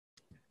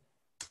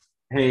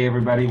Hey,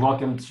 everybody.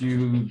 Welcome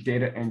to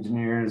Data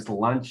Engineers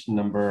Lunch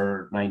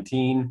number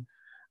 19.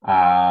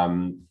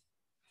 Um,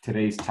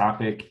 Today's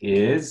topic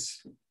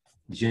is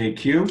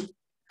JQ,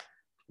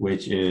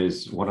 which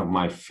is one of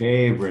my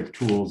favorite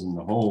tools in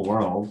the whole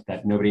world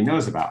that nobody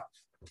knows about.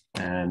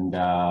 And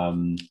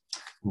I'm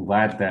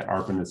glad that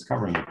Arpan is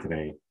covering it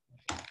today.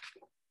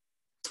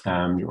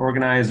 Your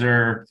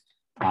organizer,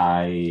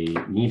 I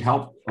need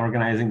help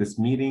organizing this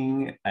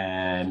meeting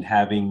and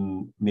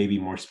having maybe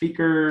more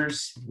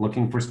speakers,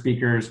 looking for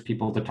speakers,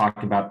 people to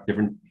talk about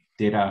different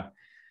data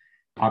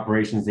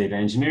operations, data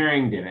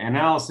engineering, data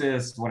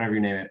analysis, whatever you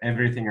name it,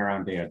 everything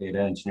around data.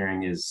 Data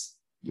engineering is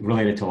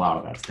related to a lot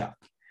of that stuff.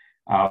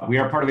 We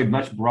are part of a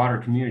much broader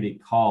community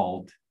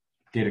called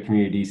Data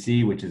Community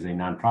DC, which is a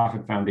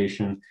nonprofit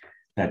foundation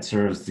that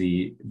serves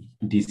the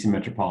DC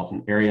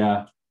metropolitan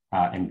area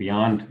and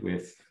beyond,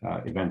 with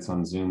events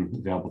on Zoom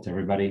available to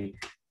everybody.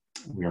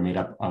 We are made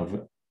up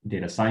of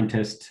data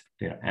scientists,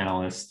 data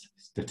analysts,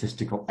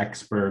 statistical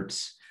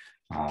experts,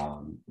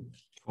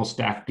 full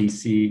stack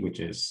DC, which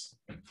is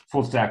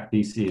full stack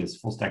DC is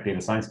full stack data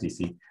science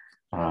DC,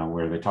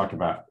 where they talk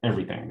about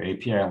everything, the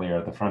API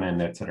layer, the front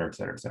end, et cetera, et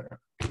cetera, et cetera.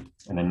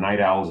 And then Night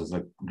Owls is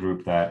a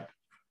group that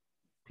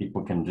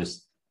people can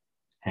just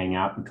hang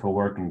out and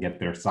co-work and get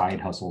their side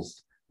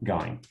hustles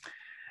going.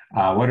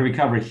 What do we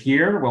cover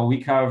here? Well,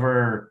 we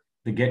cover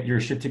the get your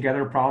shit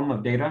together problem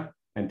of data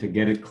and to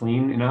get it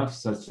clean enough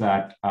such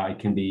that it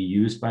can be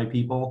used by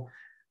people,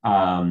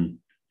 either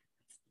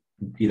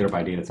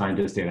by data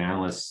scientists, data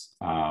analysts,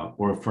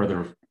 or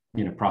further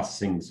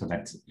processing so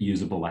that's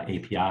usable by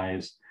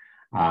APIs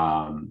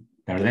that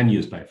are then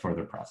used by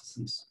further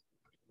processes.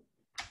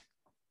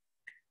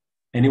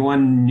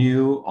 Anyone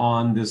new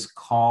on this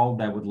call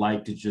that would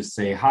like to just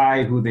say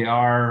hi, who they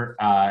are,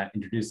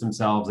 introduce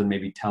themselves, and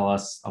maybe tell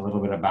us a little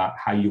bit about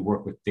how you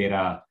work with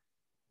data,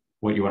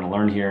 what you want to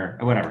learn here,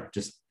 or whatever,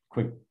 just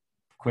quick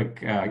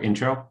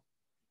intro.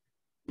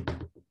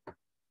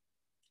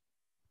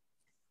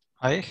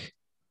 Hi,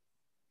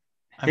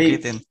 I'm Hey.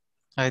 Ketan.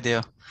 Hi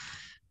there.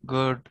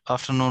 Good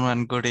afternoon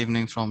and good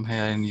evening from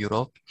here in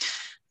Europe.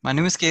 My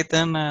name is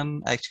Ketan,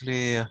 and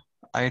actually,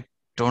 I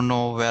don't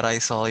know where I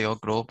saw your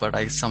group, but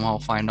I somehow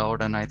find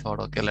out and I thought,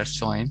 okay, let's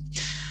join.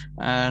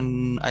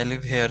 And I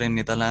live here in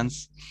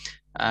Netherlands,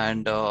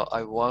 and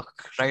I work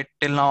right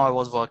till now. I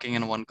was working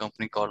in one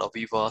company called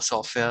Aviva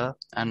Software,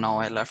 and now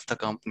I left the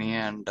company,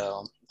 and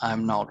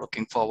I'm now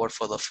looking forward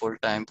for the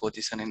full-time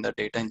position in the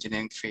data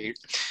engineering field.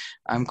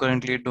 I'm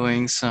currently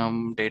doing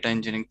some data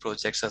engineering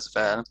projects as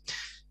well.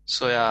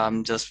 So yeah,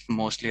 I'm just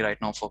mostly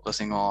right now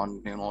focusing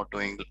on,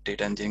 doing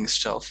data engineering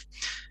stuff.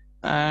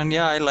 And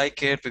yeah, I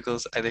like it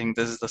because I think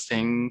this is the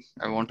thing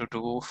I want to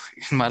do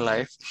in my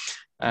life.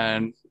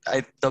 And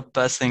the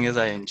best thing is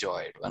I enjoy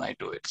it when I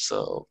do it.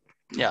 So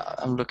yeah,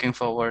 I'm looking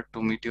forward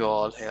to meet you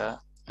all here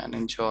and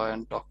enjoy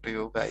and talk to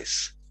you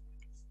guys.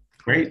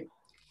 Great.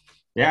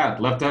 Yeah,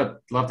 love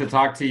to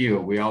talk to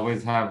you. We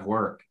always have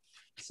work.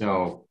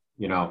 So,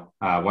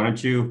 why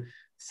don't you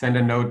send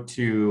a note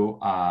to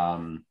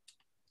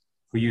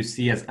who you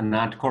see as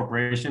Anant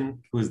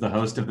Corporation, who is the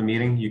host of the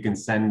meeting. You can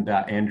send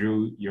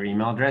Andrew your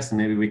email address, and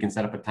maybe we can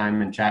set up a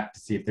time and chat to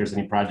see if there's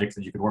any projects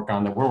that you could work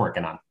on that we're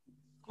working on.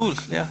 Cool.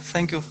 Yeah,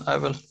 thank you. I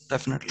will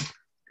definitely.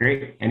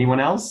 Great. Anyone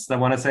else that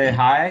want to say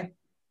hi,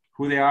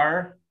 who they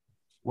are,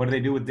 what do they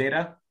do with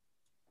data?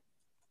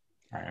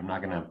 All right, I'm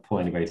not going to pull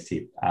anybody's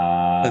teeth.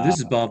 This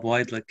is Bob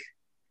Weidlich.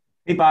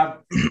 Hey,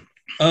 Bob.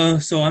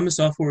 So I'm a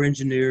software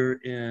engineer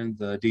in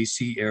the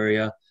DC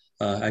area,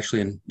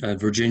 actually in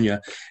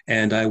Virginia,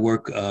 and I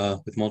work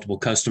with multiple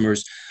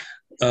customers,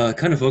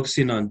 kind of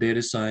focusing on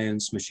data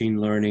science,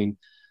 machine learning,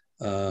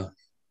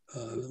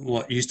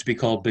 what used to be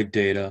called big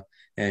data,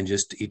 and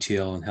just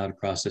ETL and how to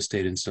process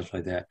data and stuff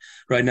like that.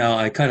 Right now,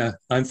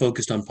 I'm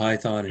focused on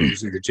Python and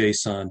using the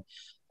JSON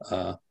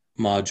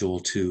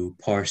module to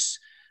parse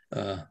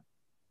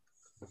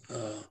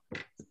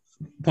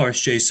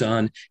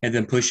JSON and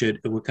then push it.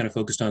 We're kind of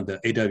focused on the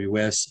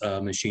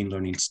AWS machine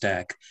learning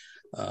stack.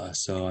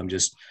 So I'm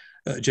just,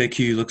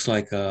 JQ looks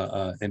like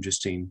a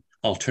interesting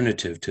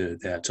alternative to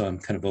that. So I'm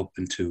kind of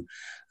open to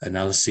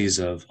analyses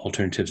of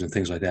alternatives and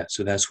things like that.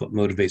 So that's what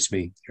motivates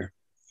me here.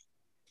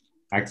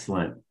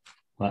 Excellent.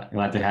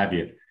 Glad to have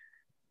you.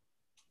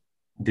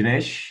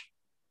 Dinesh?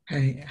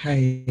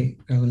 Hi,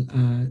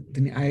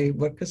 Rahul. I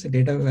work as a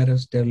data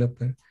warehouse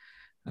developer.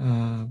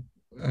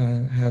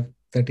 Have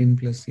 13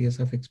 plus years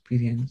of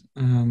experience.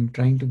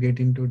 Trying to get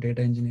into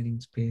data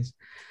engineering space,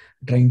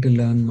 trying to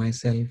learn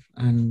myself,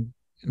 and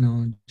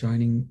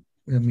joining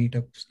the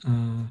meetups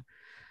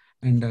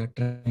and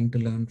trying to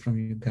learn from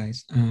you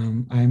guys.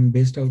 I'm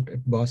based out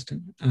at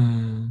Boston.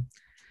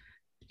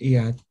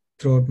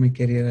 Throughout my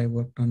career, I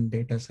worked on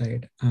data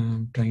side,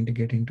 trying to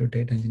get into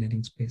data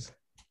engineering space.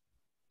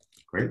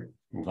 Great.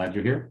 I'm glad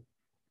you're here.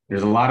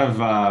 There's a lot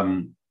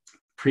of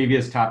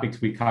previous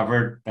topics we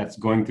covered that's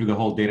going through the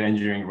whole data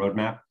engineering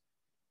roadmap.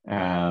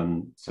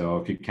 So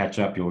if you catch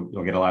up,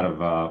 you'll get a lot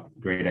of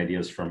great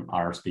ideas from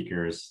our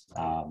speakers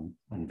on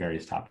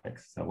various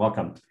topics. So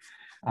welcome.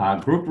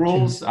 Group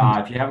rules,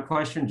 if you have a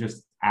question,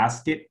 just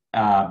ask it,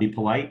 be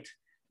polite,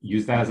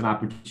 use that as an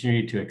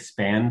opportunity to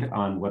expand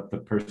on what the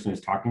person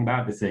is talking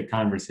about. It's a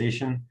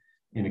conversation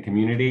in a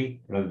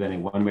community rather than a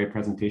one-way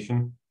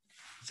presentation.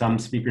 Some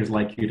speakers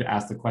like you to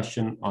ask the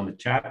question on the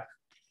chat.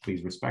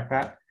 Please respect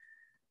that.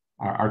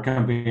 Our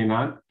company,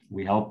 Anant,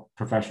 we help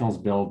professionals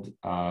build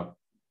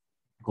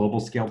global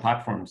scale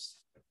platforms.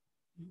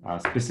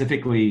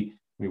 Specifically,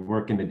 we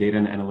work in the data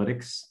and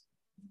analytics,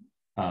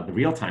 the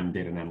real-time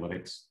data and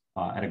analytics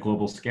at a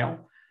global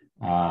scale,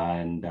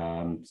 and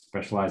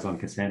specialize on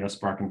Cassandra,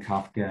 Spark, and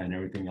Kafka, and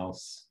everything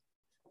else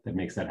that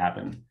makes that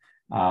happen.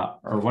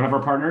 Or one of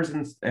our partners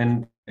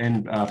and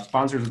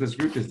sponsors of this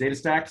group is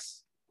DataStax.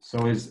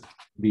 So is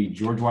the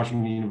George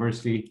Washington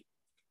University.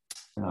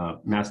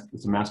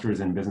 It's a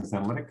master's in business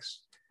analytics.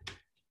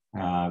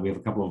 We have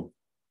a couple of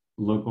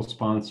local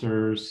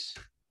sponsors.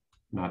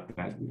 Not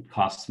that it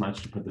costs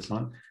much to put this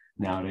on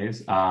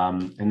nowadays.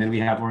 And then we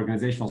have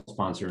organizational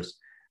sponsors.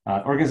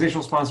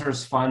 Organizational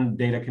sponsors fund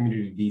Data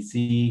Community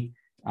DC,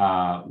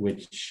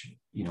 which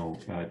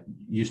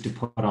used to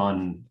put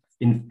on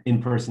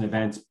in-person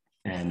events.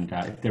 And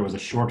if there was a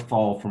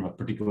shortfall from a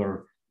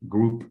particular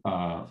group,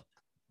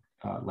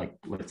 like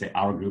let's say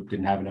our group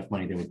didn't have enough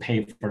money, they would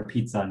pay for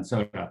pizza and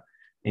soda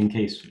in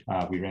case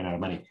we ran out of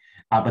money.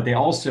 But they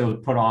also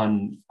put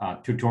on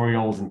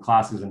tutorials and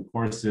classes and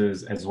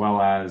courses, as well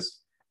as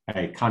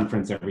a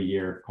conference every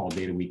year called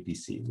Data Week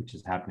DC, which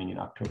is happening in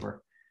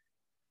October.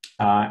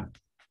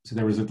 So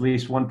there was at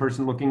least one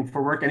person looking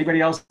for work.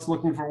 Anybody else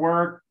looking for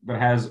work that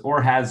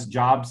has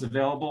jobs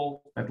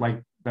available that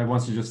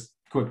wants to just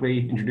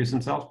quickly introduce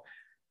himself?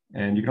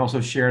 And you can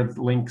also share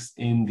the links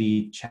in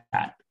the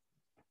chat.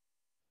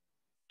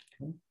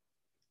 Okay.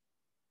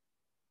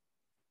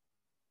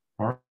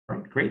 All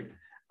right, great.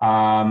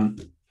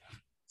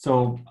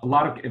 So a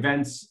lot of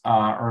events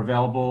are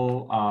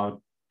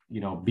available,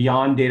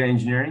 beyond data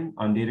engineering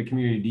on Data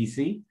Community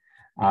DC.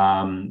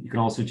 You can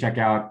also check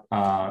out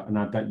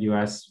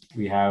Anant.us.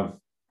 We have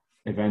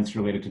events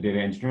related to data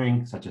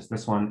engineering, such as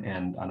this one,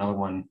 and another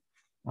one,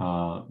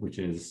 which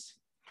is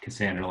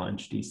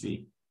Cassandra.Lunch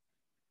DC.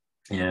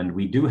 And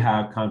we do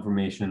have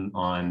confirmation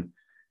on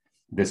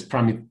this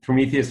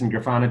Prometheus and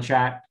Grafana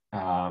chat,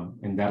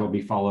 and that'll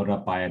be followed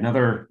up by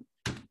another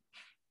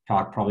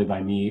talk, probably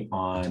by me,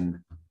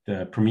 on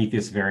the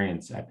Prometheus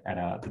variants at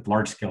the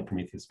large-scale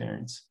Prometheus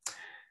variants.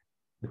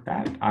 With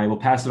that, I will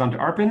pass it on to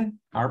Arpin.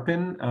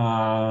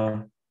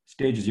 Arpin,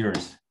 stage is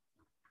yours.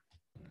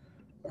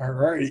 All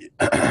right,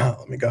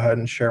 let me go ahead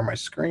and share my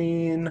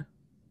screen.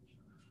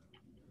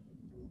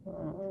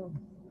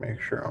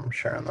 Make sure I'm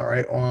sharing the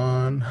right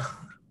one.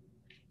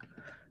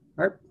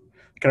 All right,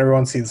 can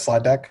everyone see the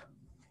slide deck?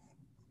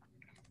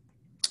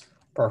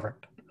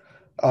 Perfect.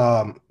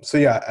 So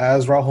yeah,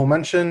 as Rahul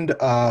mentioned,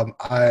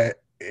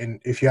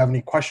 if you have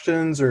any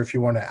questions or if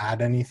you want to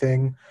add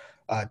anything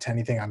to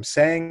anything I'm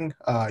saying,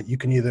 you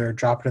can either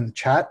drop it in the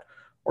chat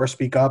or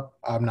speak up.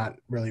 I'm not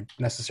really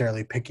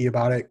necessarily picky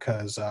about it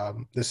because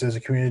this is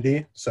a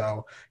community.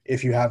 So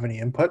if you have any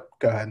input,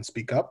 go ahead and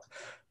speak up.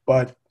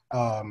 But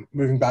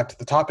moving back to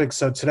the topic,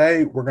 so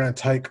today we're going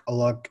to take a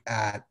look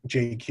at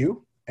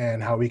JQ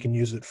and how we can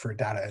use it for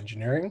data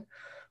engineering.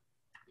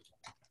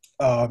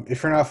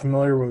 If you're not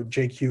familiar with what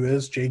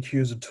JQ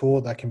is a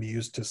tool that can be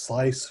used to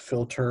slice,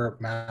 filter,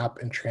 map,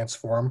 and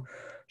transform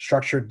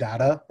structured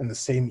data in the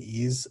same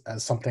ease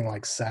as something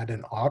like SED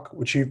and awk,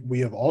 which we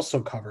have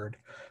also covered.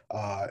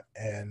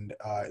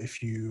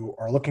 If you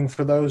are looking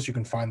for those, you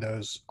can find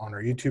those on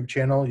our YouTube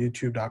channel,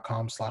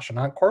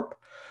 youtube.com/AnantCorp.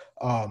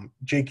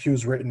 JQ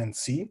is written in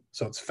C,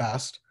 so it's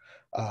fast.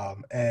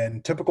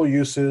 And typical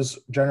uses,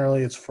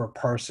 generally it's for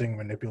parsing,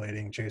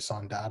 manipulating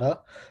JSON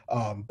data,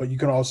 but you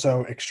can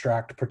also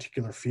extract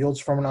particular fields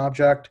from an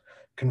object,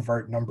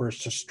 convert numbers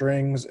to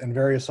strings, and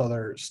various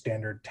other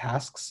standard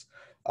tasks.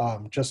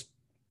 Just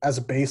as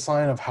a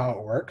baseline of how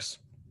it works,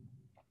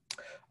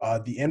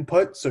 the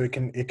input, so it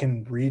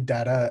can read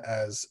data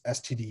as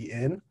std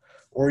in,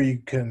 or you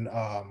can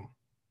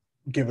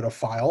give it a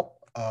file,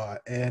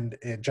 and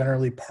it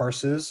generally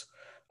parses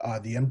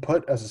the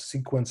input as a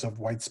sequence of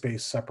white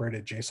space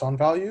separated JSON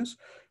values,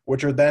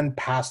 which are then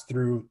passed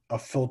through a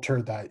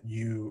filter that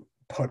you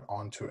put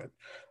onto it.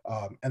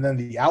 And then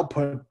the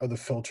output of the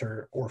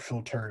filter or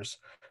filters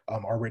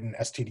are written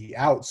std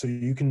out. So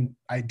you can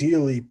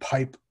ideally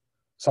pipe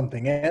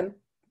something in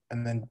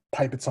and then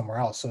pipe it somewhere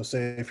else. So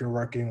say if you're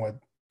working with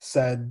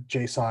SED,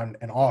 JSON,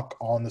 and awk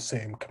all in the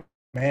same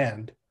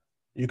command,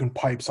 you can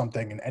pipe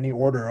something in any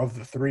order of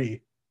the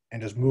three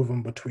and just move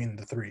them between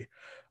the three.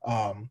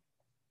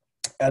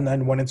 And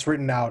then when it's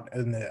written out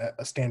in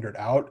a standard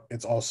out,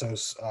 it's also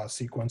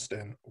sequenced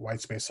in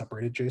white space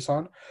separated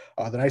JSON.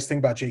 The nice thing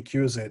about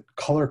JQ is it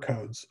color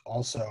codes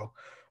also.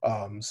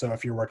 So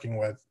if you're working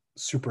with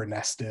super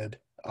nested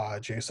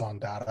JSON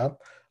data,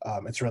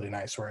 it's really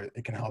nice where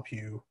it can help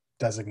you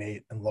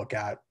designate and look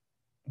at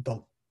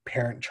the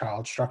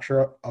parent-child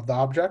structure of the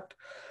object.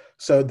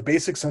 So the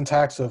basic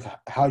syntax of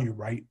how you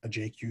write a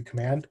JQ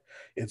command,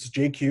 it's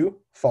JQ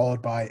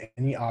followed by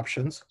any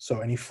options,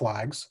 so any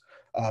flags,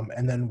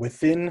 and then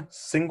within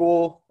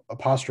single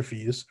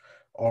apostrophes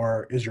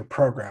is your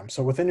program.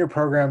 So within your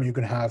program, you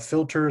can have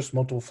filters,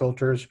 multiple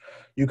filters.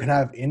 You can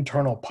have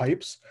internal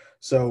pipes.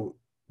 So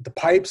the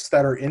pipes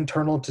that are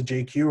internal to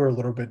JQ are a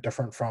little bit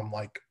different from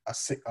like a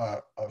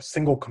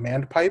single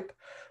command pipe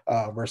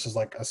versus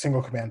like a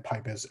single command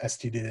pipe is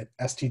std in,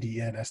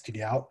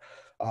 std out,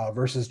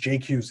 versus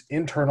JQ's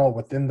internal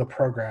within the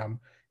program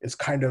is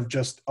kind of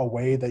just a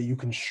way that you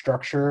can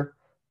structure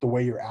the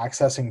way you're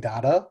accessing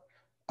data.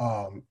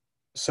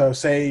 So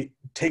say,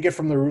 take it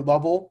from the root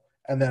level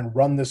and then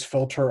run this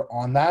filter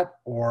on that,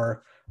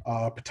 or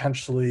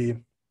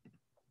potentially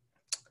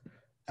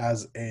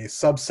as a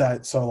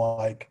subset. So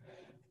like,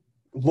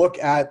 look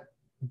at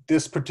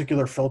this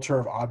particular filter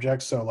of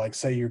objects. So like,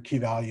 say your key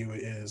value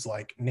is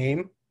like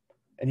name,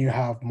 and you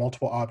have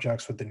multiple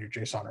objects within your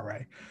JSON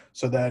array.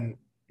 So then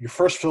your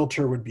first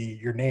filter would be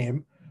your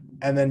name,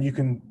 and then you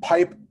can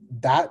pipe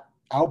that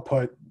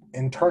output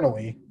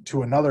internally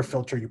to another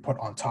filter you put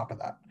on top of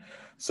that.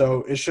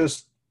 So it's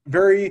just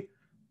very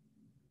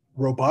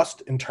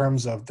robust in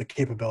terms of the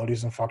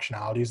capabilities and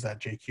functionalities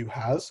that JQ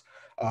has.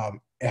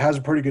 It has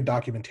a pretty good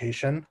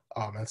documentation.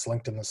 It's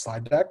linked in the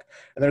slide deck.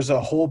 And there's a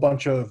whole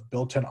bunch of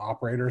built-in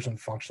operators and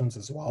functions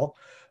as well.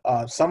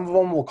 Some of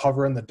them we'll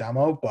cover in the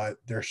demo, but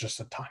there's just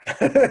a ton.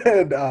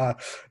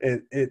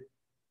 And,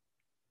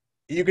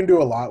 you can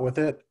do a lot with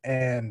it.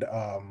 And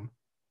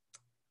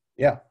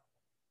yeah,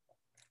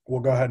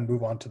 we'll go ahead and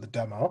move on to the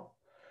demo.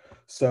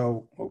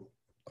 So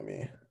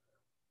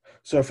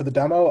so for the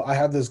demo, I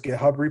have this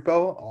GitHub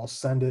repo. I'll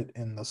send it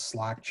in the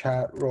Slack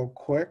chat real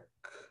quick.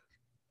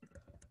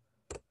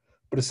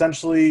 But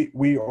essentially,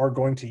 we are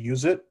going to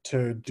use it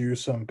to do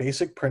some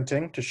basic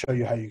printing to show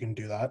you how you can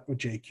do that with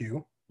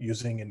JQ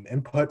using an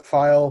input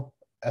file,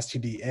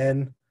 std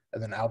in,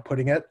 and then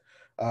outputting it.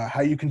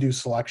 How you can do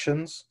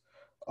selections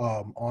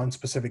on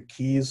specific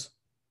keys,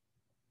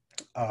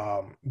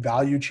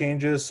 value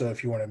changes. So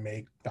if you want to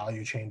make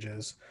value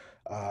changes,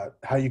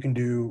 how you can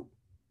do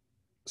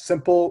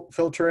simple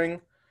filtering,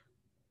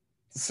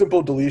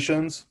 simple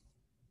deletions,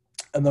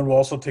 and then we'll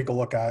also take a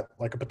look at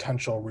like a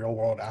potential real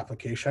world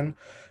application,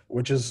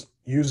 which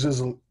uses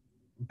a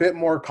bit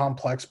more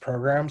complex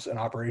programs and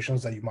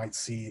operations that you might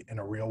see in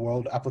a real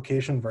world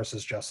application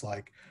versus just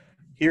like,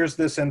 here's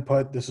this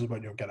input, this is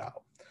what you'll get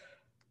out.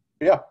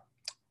 But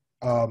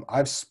yeah,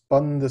 I've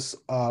spun this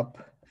up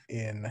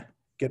in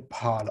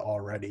Gitpod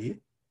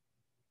already.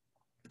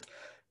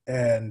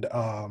 And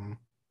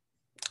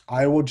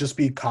I will just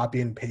be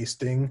copy and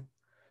pasting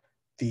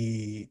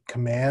the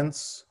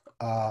commands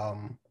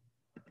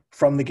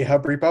from the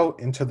GitHub repo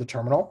into the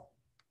terminal.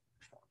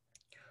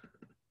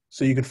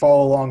 So you can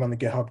follow along on the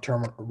GitHub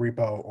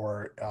repo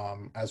or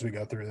as we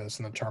go through this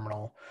in the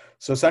terminal.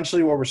 So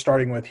essentially what we're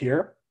starting with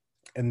here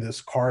in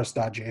this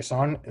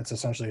cars.json, it's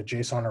essentially a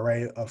JSON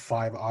array of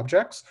 5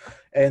 objects.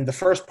 And the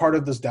first part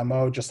of this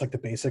demo, just like the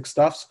basic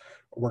stuffs,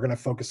 we're going to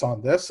focus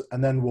on this,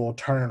 and then we'll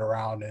turn it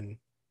around and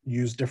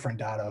use different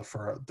data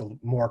for the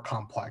more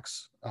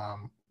complex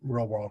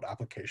real world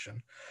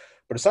application.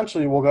 But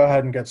essentially we'll go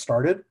ahead and get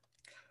started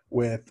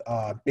with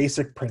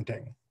basic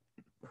printing.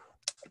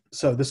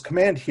 So this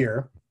command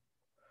here,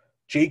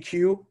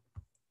 JQ,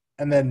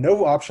 and then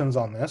no options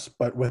on this,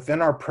 but within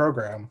our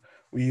program,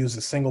 we use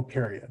a single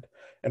period.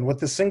 And what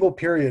the single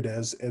period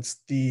is,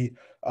 it's the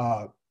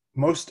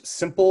most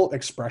simple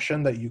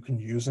expression that you can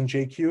use in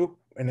JQ,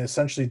 and it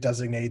essentially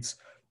designates,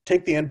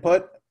 take the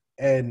input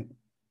and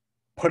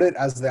put it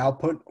as the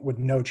output with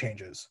no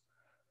changes.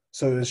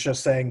 So it's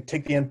just saying,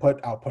 take the input,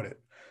 output it.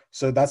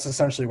 So that's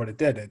essentially what it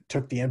did. It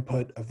took the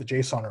input of the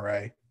JSON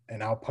array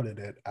and outputted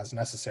it as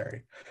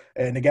necessary.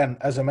 And again,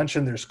 as I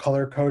mentioned, there's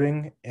color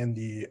coding in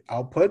the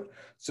output.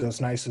 So it's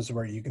nice is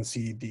where you can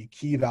see the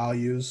key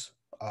values,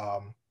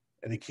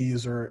 and the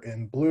keys are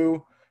in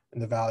blue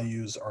and the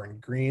values are in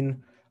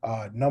green.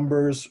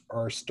 Numbers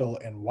are still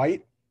in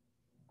white,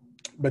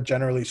 but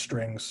generally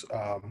strings,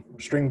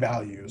 string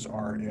values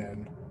are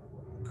in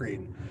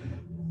green.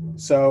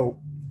 So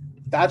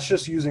that's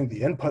just using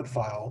the input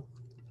file.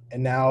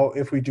 And now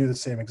if we do the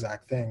same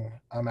exact thing,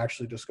 I'm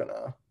actually just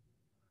gonna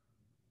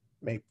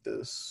make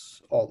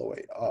this all the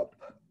way up.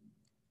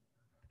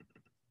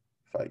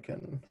 If I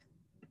can,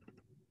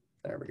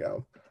 there we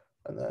go.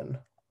 And then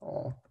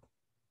I'll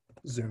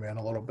zoom in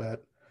a little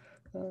bit.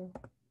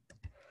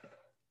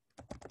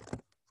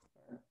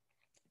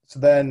 So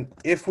then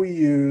if we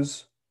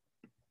use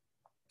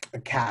a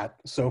cat,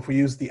 so if we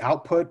use the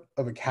output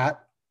of a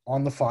cat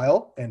on the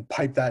file and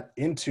pipe that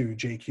into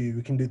JQ,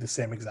 we can do the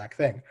same exact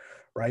thing,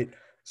 right?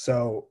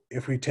 So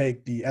if we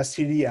take the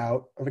std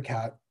out of a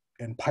cat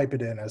and pipe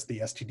it in as the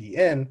std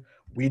in,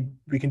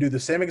 we can do the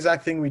same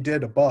exact thing we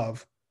did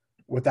above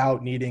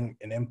without needing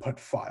an input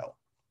file.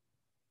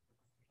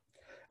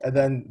 And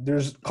then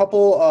there's a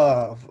couple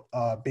of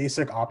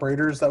basic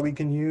operators that we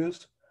can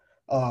use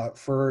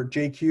for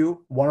JQ.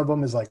 One of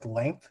them is like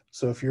length.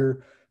 So if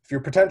you're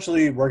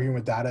potentially working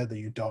with data that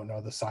you don't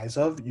know the size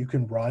of, you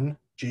can run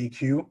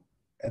JQ,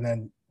 and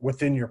then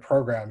within your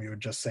program, you would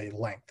just say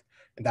length.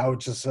 And that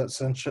would just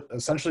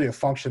essentially a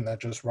function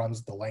that just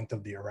runs the length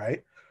of the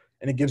array.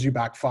 and it gives you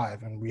back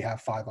 5, and we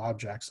have 5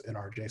 objects in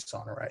our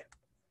JSON array.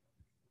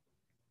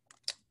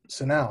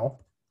 So now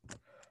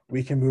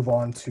we can move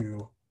on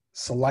to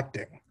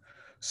selecting.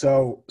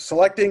 So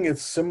selecting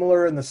is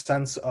similar in the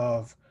sense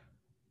of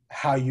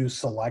how you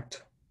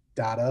select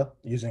data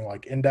using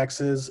like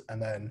indexes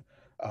and then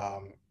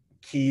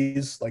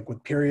keys like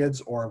with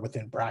periods or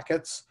within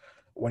brackets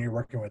when you're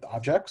working with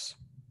objects.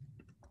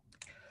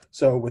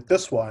 So with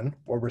this one,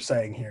 what we're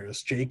saying here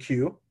is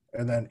JQ,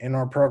 and then in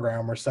our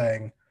program, we're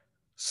saying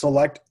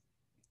select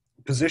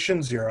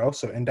position 0,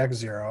 so index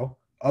 0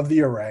 of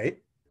the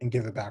array and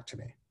give it back to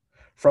me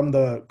from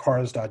the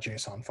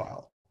cars.json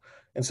file.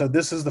 And so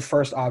this is the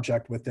first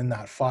object within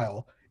that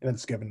file, and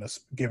it's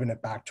given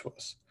it back to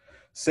us.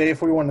 Say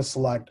if we want to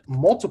select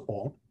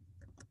multiple,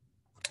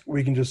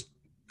 we can just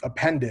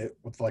append it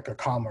with like a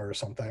comma or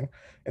something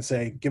and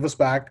say, give us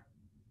back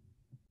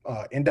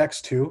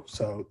index 2,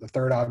 so the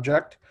third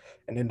object,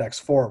 and index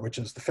 4, which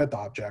is the 5th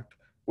object,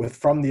 with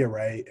from the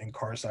array in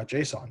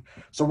cars.json.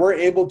 So we're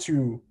able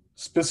to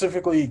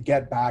specifically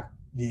get back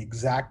the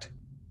exact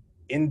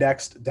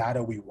indexed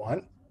data we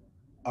want,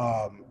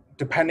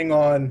 depending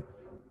on,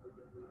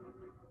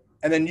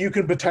 and then you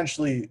could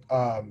potentially,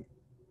 got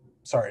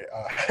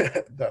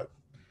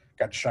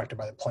distracted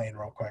by the plane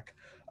real quick.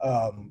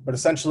 But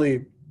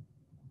essentially,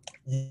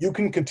 you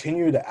can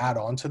continue to add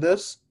on to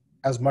this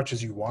as much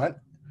as you want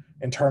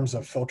in terms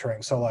of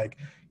filtering. So like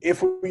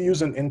if we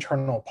use an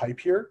internal pipe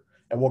here,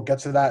 and we'll get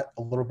to that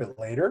a little bit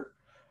later,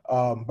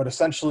 but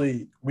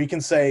essentially we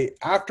can say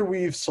after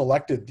we've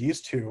selected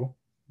these two,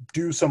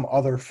 do some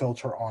other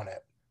filter on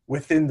it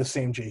within the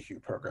same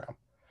JQ program.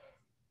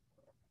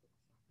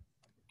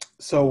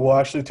 So we'll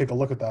actually take a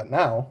look at that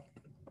now.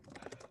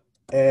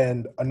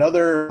 And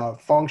another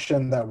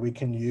function that we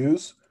can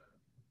use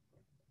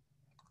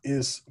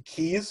is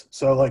keys.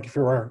 So like if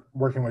you're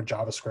working with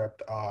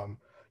JavaScript,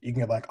 you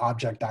can get like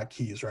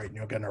object.keys, right? And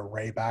you'll get an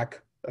array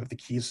back of the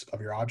keys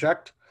of your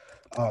object.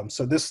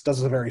 So this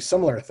does a very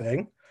similar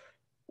thing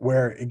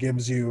where it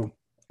gives you,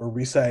 or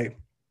we say,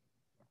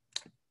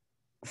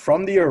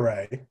 from the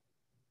array,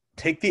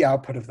 take the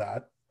output of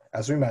that,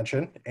 as we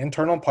mentioned,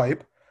 internal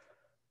pipe,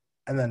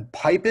 and then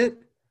pipe it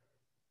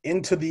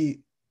into the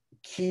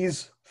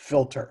keys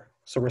filter.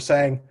 So we're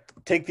saying,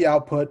 take the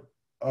output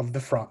of the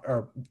front,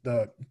 or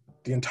the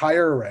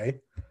entire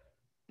array,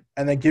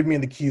 and then give me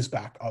the keys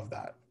back of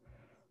that.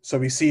 So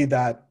we see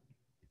that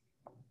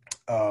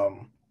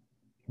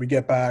we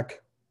get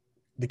back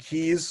the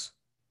keys,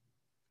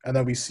 and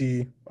then we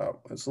see,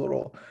 it's a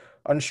little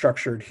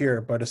unstructured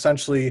here, but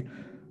essentially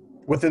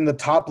within the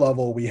top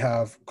level, we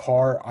have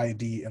car,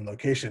 ID, and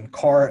location.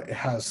 Car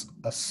has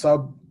a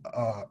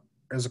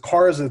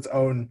car as its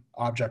own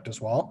object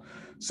as well.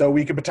 So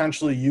we could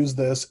potentially use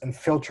this and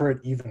filter it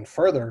even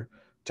further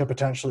to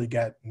potentially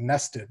get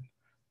nested.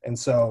 And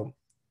so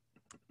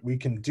we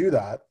can do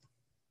that.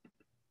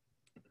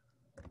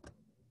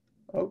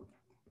 Oh,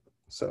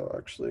 so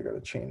actually I got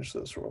to change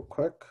this real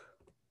quick.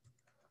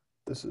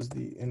 This is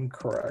the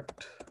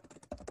incorrect.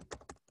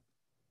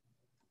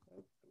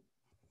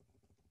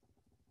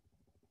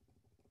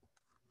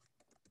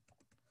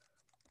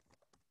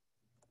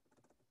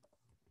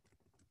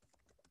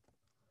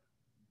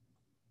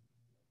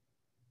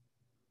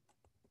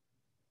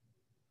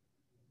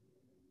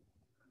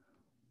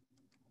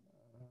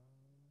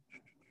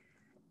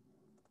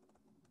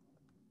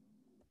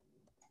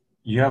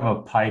 You have a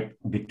pipe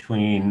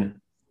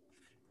between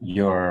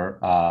your,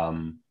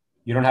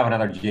 you don't have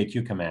another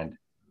JQ command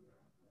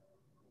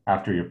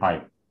after your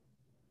pipe.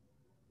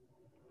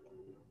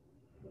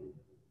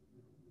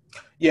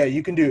 Yeah,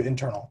 you can do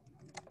internal.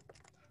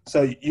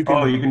 So you can.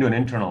 Oh, you can do an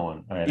internal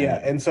one. All right,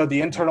 yeah, and so the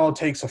internal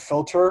takes a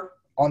filter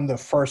on the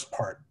first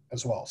part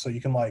as well. So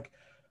you can like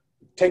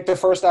take the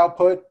first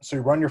output, so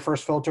you run your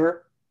first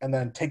filter, and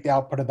then take the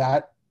output of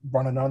that,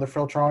 run another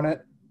filter on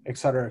it, et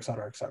cetera, et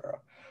cetera, et cetera.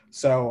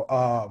 So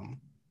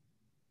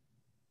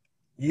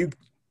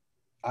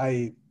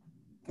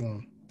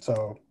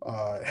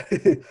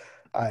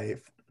I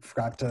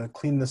forgot to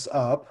clean this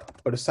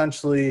up, but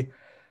essentially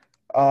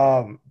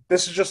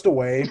this is just a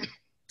way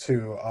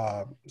to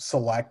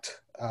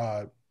select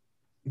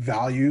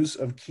values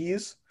of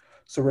keys.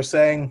 So we're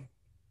saying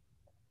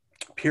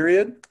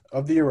period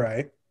of the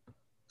array,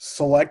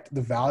 select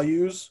the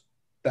values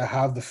that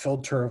have the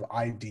filter of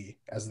ID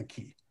as the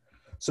key.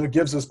 So it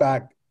gives us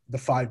back the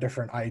 5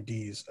 different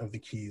IDs of the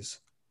keys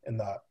in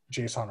the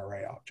JSON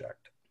array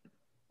object.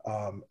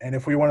 And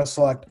if we want to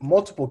select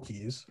multiple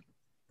keys,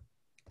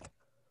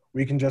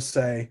 we can just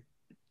say,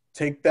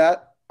 take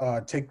that,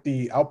 take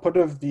the output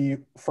of the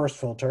first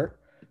filter,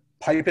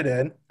 pipe it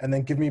in, and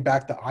then give me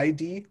back the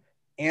ID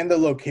and the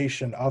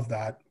location of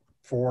that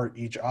for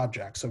each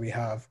object. So we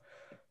have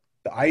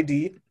the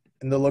ID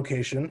and the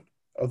location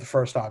of the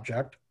first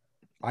object,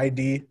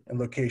 ID and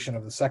location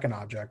of the second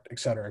object, et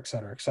cetera, et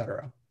cetera, et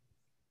cetera.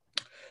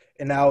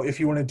 And now if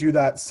you want to do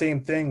that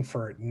same thing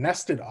for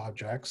nested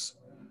objects,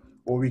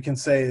 what we can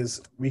say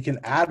is we can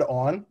add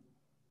on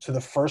to the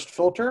first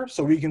filter.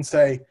 So we can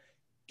say,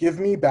 give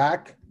me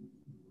back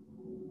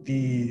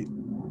the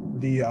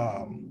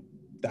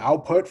the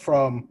output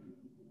from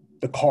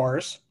the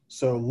cars.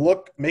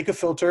 So make a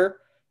filter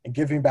and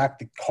give me back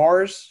the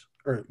cars,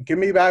 or give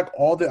me back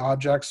all the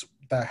objects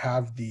that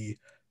have the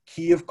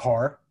key of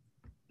car,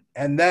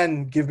 and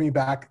then give me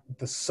back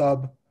the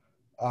sub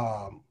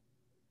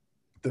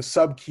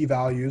key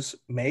values,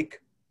 make,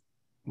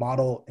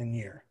 model, and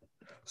year.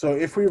 So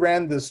if we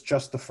ran this,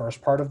 just the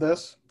first part of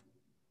this,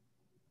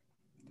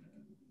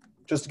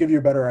 just to give you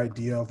a better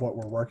idea of what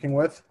we're working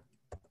with.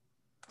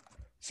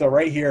 So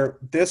right here,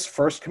 this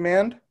first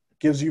command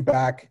gives you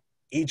back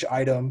each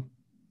item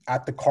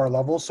at the car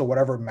level, so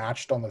whatever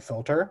matched on the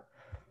filter.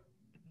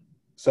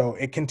 So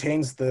it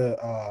contains the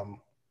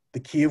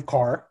key of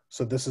car,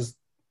 so this is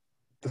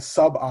the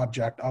sub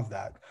object of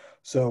that.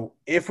 So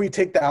if we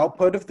take the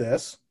output of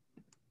this,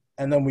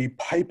 and then we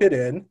pipe it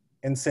in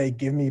and say,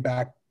 give me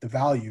back the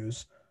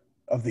values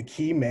of the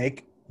key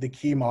make, the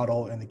key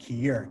model, and the key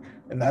year.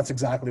 And that's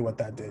exactly what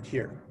that did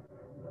here.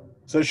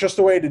 So it's just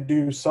a way to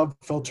do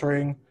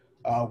sub-filtering,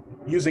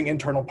 using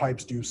internal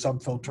pipes, do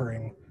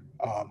sub-filtering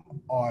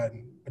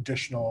on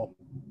additional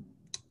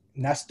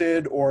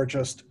nested or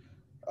just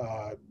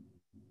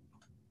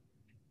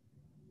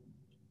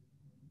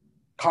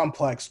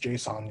complex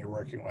JSON you're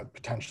working with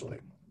potentially.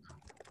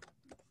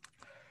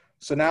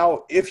 So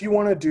now if you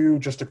want to do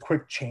just a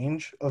quick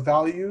change of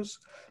values,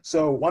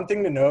 so one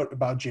thing to note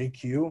about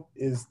JQ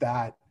is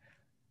that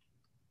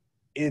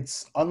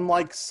it's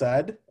unlike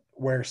sed,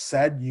 where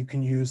sed you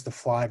can use the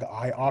flag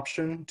I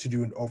option to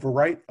do an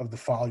overwrite of the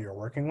file you're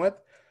working with.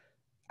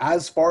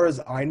 As far as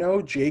I know,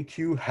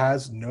 JQ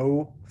has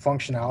no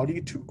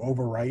functionality to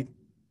overwrite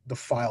the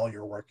file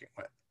you're working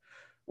with,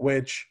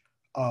 which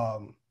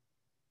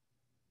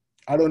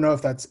I don't know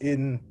if that's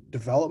in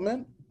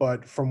development,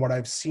 but from what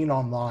I've seen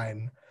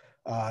online,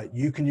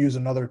 you can use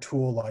another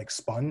tool like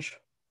Sponge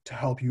to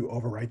help you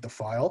overwrite the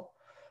file.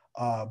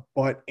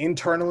 But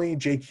internally,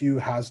 JQ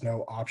has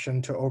no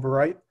option to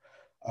overwrite.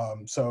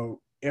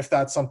 So if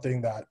that's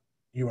something that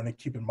you want to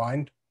keep in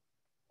mind,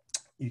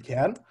 you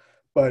can.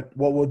 But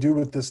what we'll do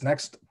with this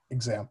next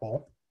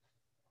example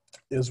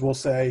is we'll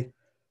say,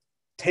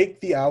 take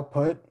the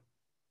output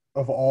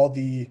of all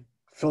the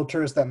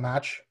filters that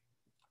match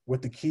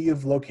with the key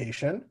of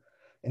location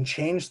and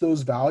change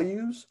those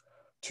values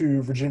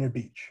to Virginia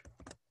Beach.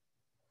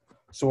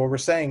 So what we're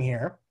saying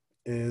here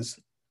is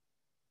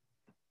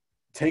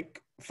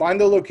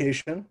find the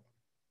location,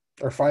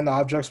 or find the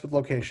objects with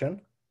location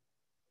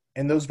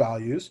in those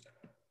values,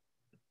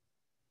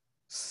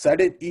 set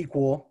it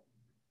equal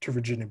to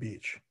Virginia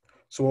Beach.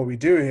 So what we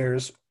do here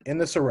is, in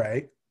this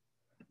array,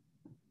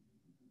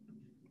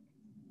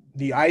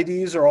 the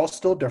IDs are all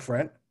still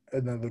different,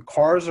 and then the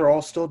cars are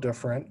all still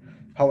different.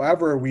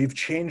 However, we've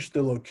changed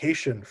the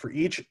location for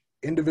each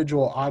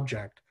individual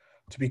object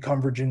to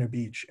become Virginia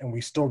Beach, and we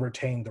still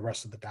retain the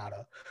rest of the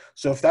data.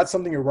 So if that's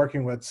something you're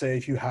working with, say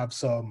if you have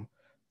some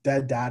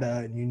dead data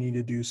and you need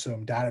to do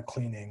some data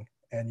cleaning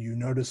and you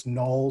notice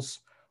nulls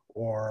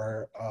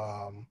or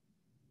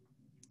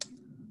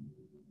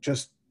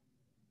just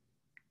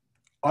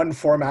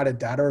unformatted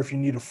data, or if you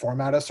need to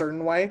format a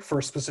certain way for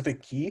a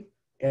specific key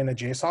in a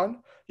JSON,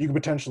 you could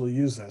potentially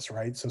use this,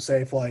 right? So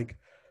say if like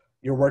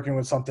you're working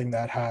with something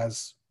that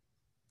has,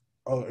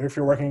 if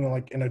you're working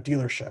like in a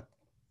dealership,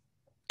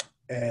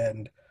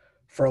 and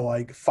for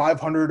like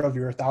 500 of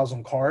your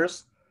 1,000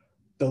 cars,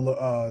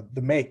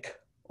 the make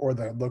or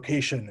the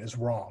location is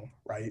wrong,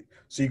 right?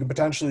 So you can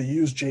potentially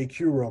use JQ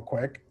real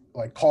quick,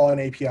 like call an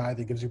API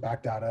that gives you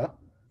back data,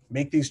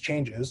 make these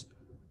changes,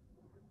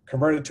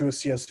 convert it to a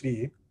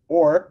CSV,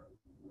 or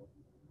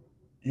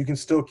you can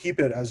still keep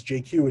it as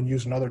JQ and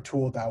use another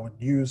tool that would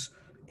use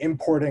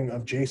importing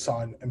of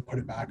JSON and put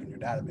it back in your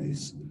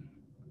database.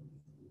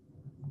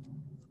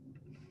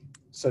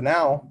 So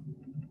now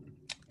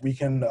we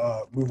can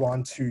move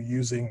on to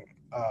using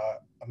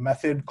a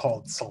method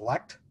called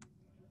select.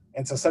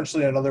 It's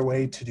essentially another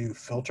way to do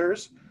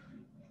filters.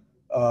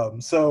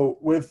 So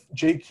with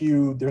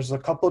JQ, there's a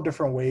couple of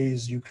different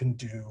ways you can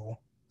do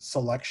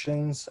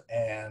selections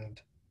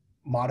and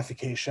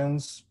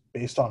modifications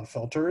based on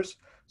filters.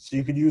 So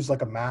you could use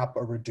like a map,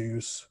 a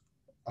reduce.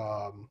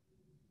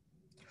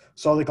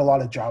 So like a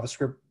lot of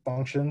JavaScript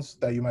functions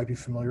that you might be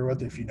familiar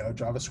with if you know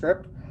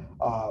JavaScript.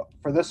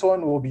 For this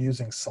one, we'll be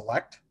using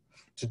select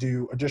to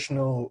do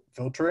additional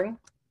filtering.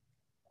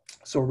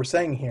 So what we're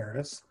saying here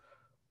is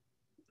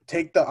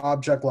take the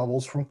object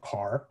levels from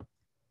car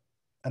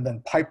and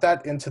then pipe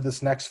that into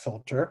this next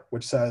filter,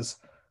 which says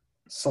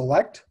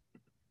select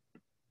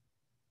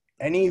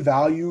any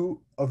value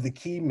of the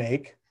key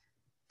make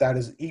that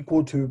is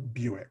equal to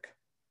Buick.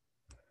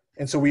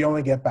 And so we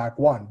only get back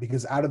one,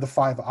 because out of the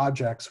 5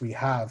 objects we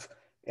have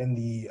in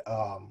the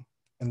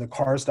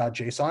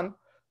cars.json,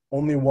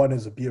 only one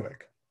is a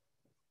Buick.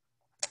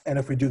 And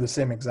if we do the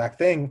same exact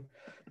thing,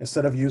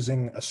 instead of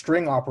using a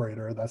string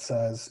operator that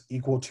says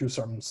equal to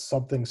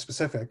something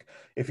specific,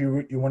 if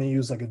you want to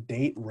use like a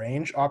date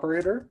range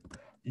operator,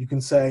 you can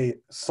say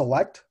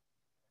select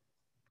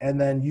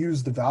and then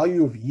use the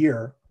value of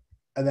year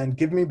and then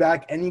give me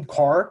back any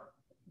car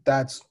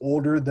that's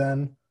older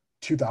than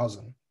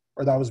 2000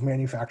 or that was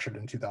manufactured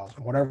in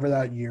 2000, whatever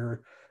that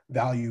year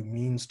value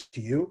means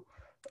to you.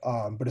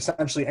 But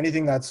essentially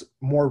anything that's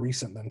more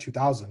recent than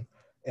 2000,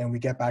 and we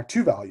get back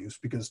 2 values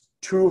because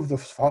 2 of the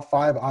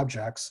 5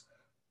 objects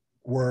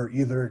were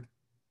either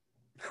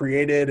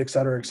created, et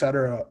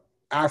cetera,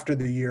 after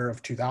the year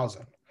of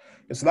 2000.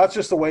 And so that's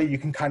just the way you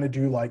can kind of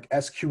do like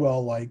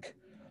SQL like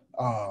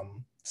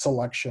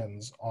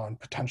selections on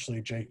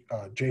potentially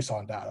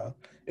JSON data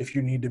if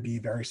you need to be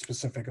very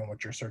specific in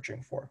what you're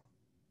searching for.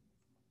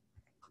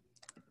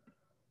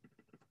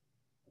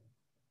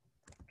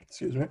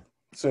 Excuse me.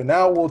 So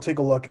now we'll take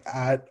a look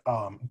at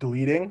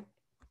deleting.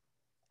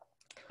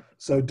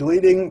 So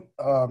deleting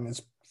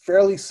is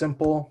fairly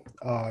simple.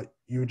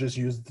 You would just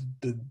use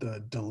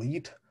the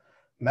delete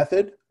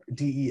method,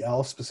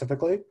 DEL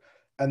specifically,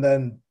 and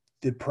then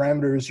the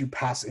parameters you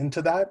pass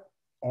into that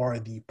are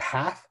the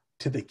path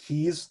to the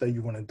keys that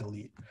you want to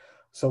delete.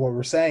 So what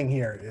we're saying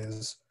here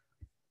is,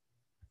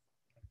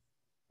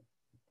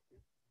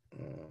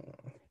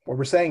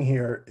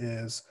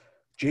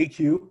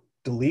 JQ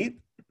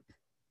delete,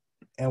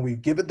 and we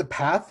give it the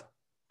path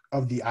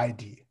of the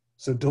ID.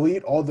 So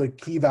delete all the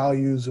key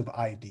values of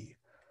ID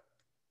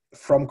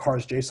from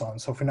cars JSON.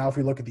 So for now, if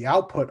we look at the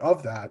output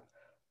of that,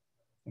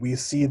 we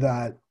see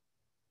that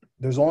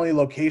there's only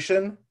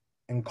location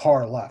and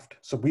car left.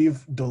 So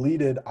we've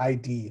deleted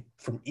ID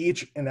from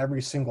each and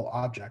every single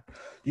object.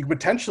 You could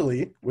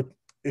potentially,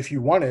 if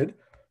you wanted,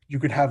 you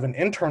could have an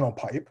internal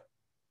pipe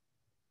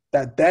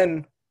that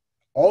then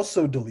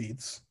also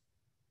deletes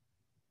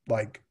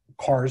like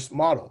cars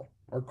model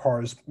or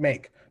cars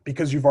make,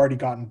 because you've already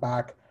gotten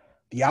back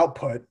the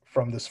output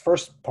from this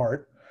first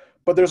part.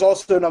 But there's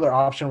also another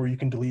option where you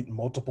can delete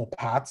multiple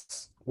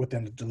paths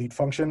within the delete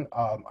function.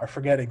 I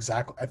forget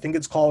exactly, I think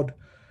it's called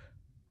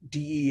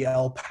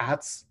DEL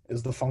paths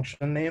is the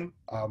function name.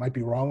 I might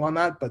be wrong on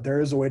that, but there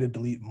is a way to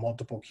delete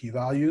multiple key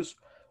values.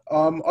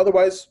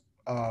 Otherwise,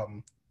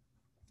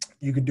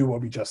 you could do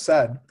what we just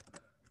said,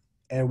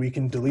 and we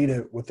can delete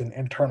it with an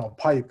internal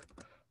pipe.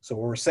 So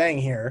what we're saying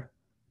here,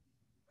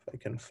 if I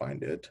can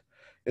find it,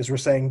 is we're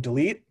saying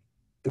delete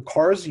the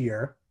car's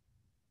year,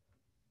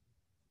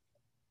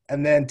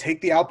 and then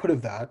take the output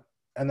of that,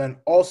 and then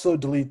also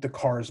delete the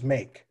car's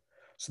make.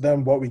 So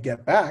then what we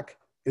get back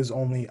is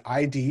only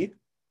ID,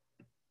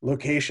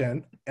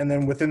 location, and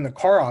then within the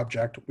car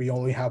object, we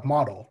only have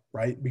model,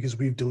 right? Because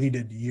we've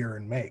deleted year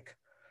and make.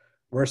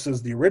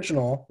 Versus the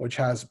original, which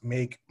has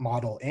make,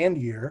 model, and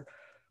year,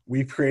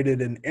 we've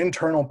created an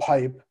internal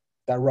pipe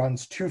that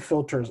runs 2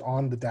 filters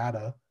on the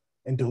data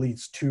and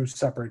deletes 2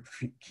 separate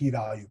key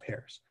value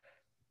pairs.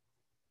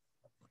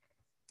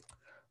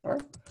 All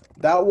right,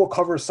 that will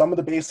cover some of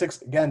the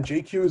basics. Again,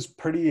 JQ is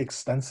pretty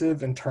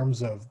extensive in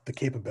terms of the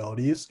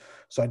capabilities,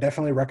 so I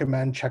definitely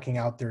recommend checking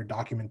out their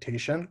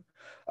documentation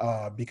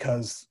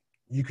because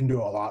you can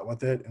do a lot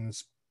with it and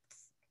it's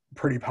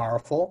pretty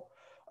powerful.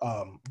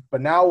 But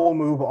now we'll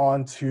move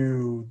on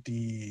to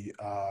the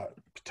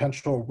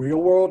potential real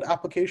world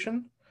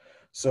application.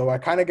 So I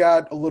kind of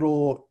got a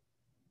little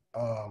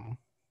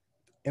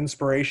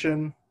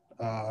inspiration.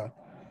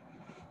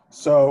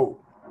 Sorry,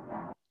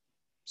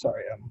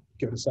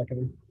 give it a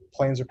second.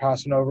 Planes are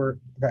passing over.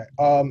 Okay,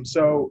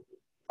 so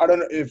I don't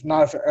know if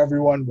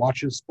everyone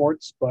watches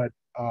sports, but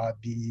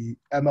the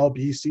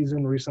MLB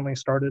season recently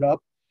started up.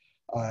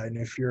 And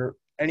if you're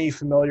any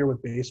familiar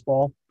with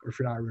baseball, or if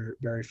you're not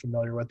very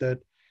familiar with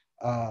it,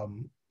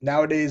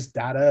 nowadays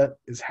data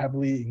is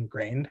heavily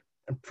ingrained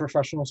in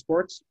professional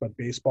sports, but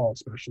baseball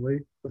especially,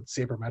 with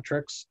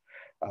sabermetrics.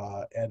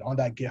 And on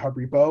that GitHub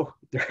repo,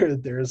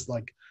 there's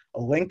like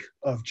a link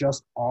of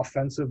just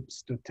offensive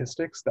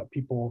statistics that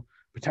people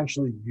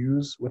potentially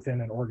use within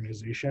an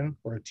organization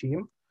or a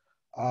team.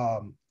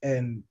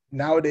 And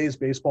nowadays,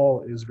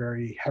 baseball is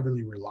very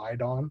heavily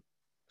relied on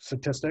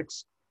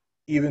statistics,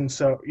 even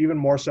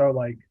more so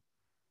like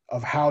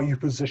of how you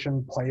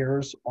position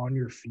players on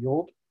your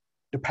field,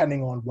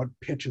 depending on what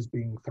pitch is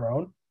being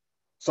thrown.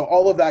 So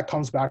all of that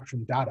comes back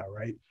from data,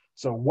 right?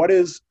 So what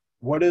is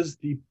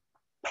the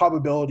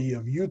probability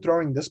of you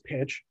throwing this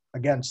pitch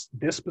against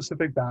this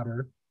specific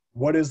batter?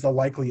 What is the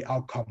likely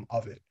outcome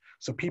of it?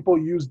 So people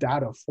use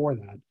data for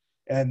that.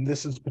 And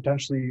this is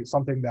potentially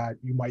something that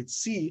you might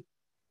see,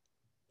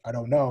 I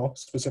don't know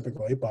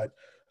specifically, but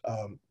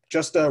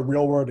just a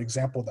real world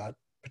example that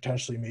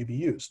potentially may be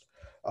used.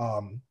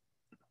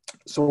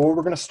 So what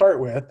we're going to start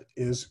with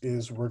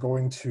is we're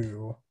going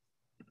to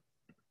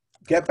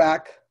get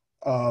back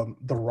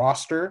the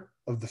roster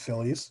of the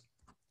Phillies.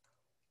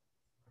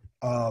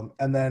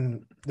 And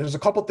then there's a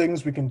couple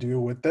things we can do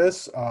with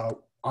this.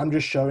 I'm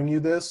just showing you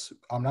this.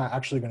 I'm not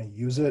actually going to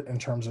use it in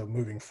terms of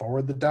moving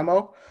forward the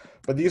demo,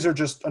 but these are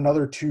just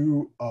another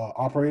 2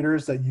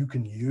 operators that you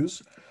can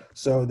use.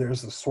 So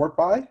there's the sort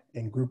by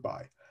and group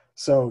by.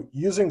 So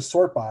using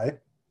sort by,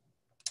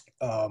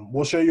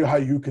 we'll show you how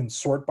you can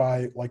sort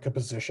by like a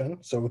position.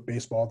 So with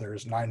baseball,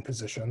 there's 9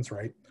 positions,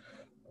 right?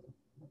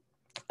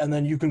 And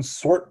then you can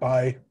sort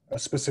by a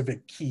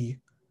specific key.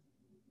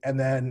 And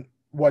then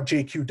what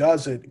JQ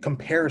does, it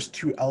compares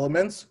 2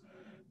 elements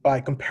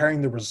by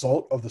comparing the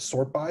result of the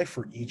sort by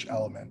for each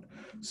element.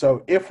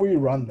 So if we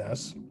run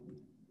this,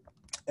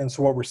 and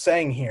so what we're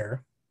saying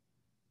here,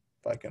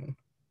 if I can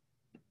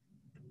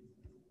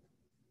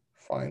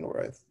find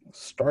where I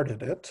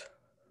started it,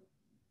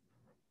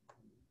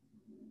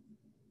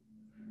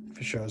 if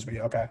it shows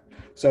me, okay.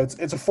 So it's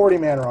a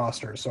 40-man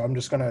roster, so I'm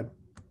just gonna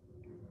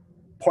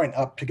point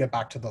up to get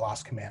back to the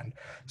last command.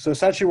 So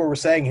essentially what we're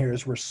saying here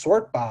is we're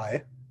sort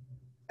by,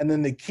 and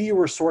then the key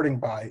we're sorting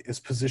by is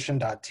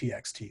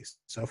position.txt.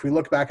 So if we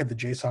look back at the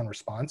JSON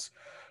response,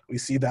 we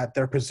see that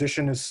their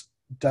position is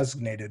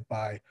designated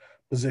by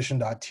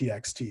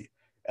position.txt.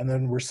 And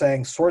then we're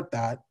saying sort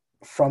that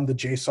from the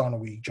JSON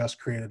we just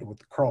created with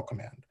the curl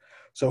command.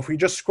 So if we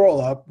just scroll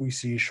up, we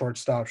see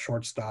shortstop,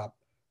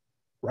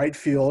 right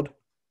field,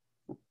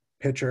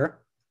 pitcher.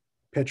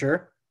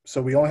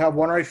 So we only have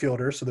one right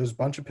fielder, so there's a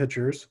bunch of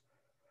pitchers.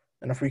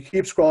 And if we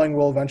keep scrolling,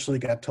 we'll eventually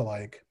get to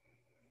like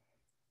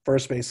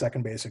first base,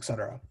 second base,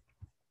 etc.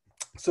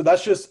 So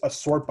that's just a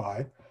sort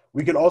by.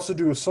 We could also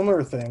do a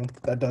similar thing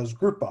that does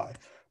group by.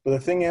 But the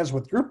thing is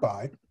with group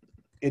by,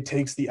 it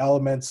takes the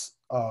elements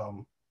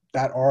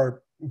that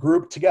are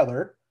grouped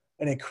together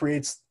and it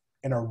creates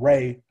an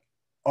array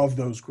of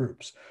those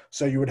groups.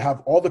 So you would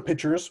have all the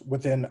pitchers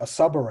within a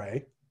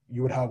subarray.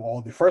 You would have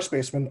all the first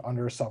basemen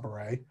under a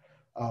subarray,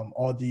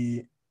 all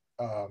the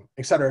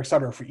et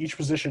cetera, for each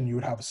position, you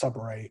would have a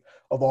subarray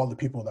of all the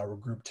people that were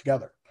grouped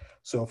together.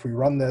 So if we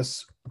run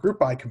this group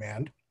by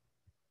command,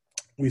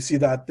 we see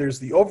that there's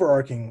the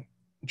overarching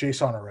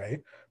JSON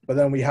array, but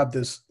then we have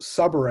this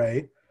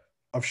subarray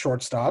of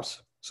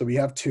shortstops. So we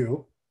have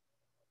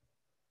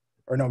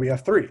we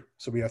have three.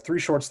 So we have three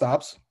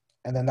shortstops,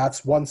 and then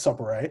that's one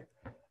subarray.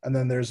 And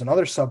then there's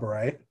another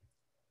subarray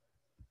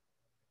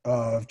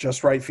of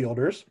just right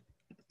fielders,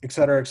 et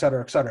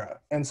cetera.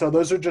 And so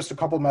those are just a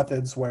couple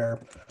methods where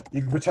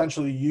you can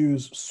potentially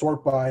use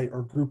sort by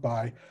or group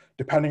by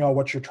depending on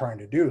what you're trying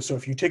to do. So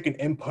if you take an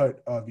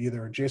input of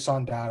either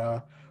JSON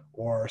data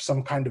or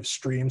some kind of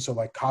stream, so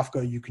like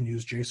Kafka, you can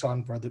use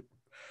JSON for the,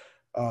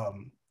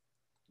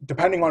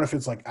 depending on if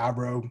it's like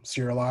Avro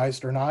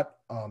serialized or not,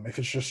 if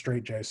it's just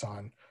straight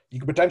JSON, you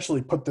can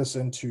potentially put this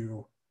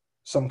into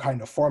some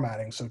kind of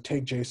formatting. So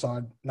take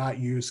JSON, not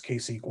use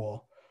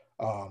KSQL,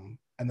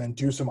 and then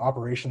do some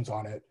operations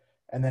on it,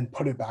 and then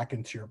put it back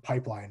into your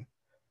pipeline,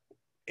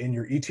 in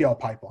your ETL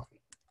pipeline.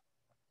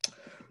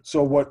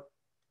 So what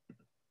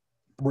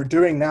we're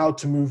doing now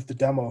to move the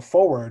demo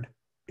forward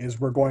is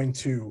we're going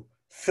to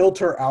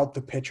filter out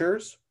the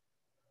pitchers,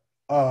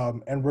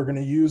 and we're going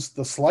to use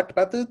the select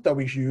method that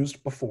we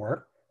used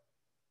before.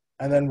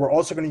 And then we're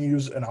also going to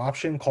use an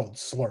option called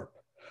slurp.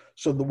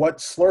 So what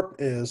slurp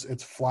is,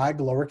 it's flag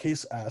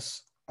lowercase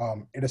s.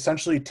 It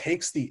essentially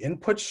takes the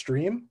input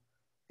stream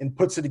and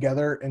puts it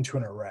together into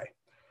an array.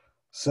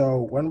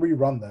 So when we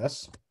run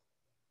this,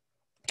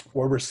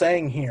 what we're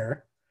saying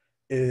here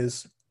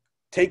is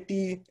take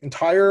the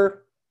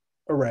entire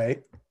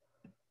array,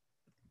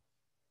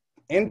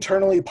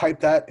 internally pipe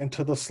that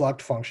into the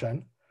select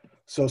function.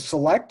 So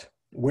select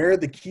where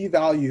the key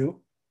value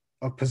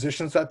of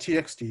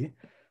positions.txt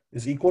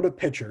is equal to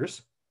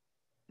pitchers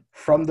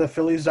from the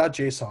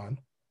Phillies.json,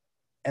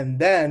 and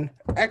then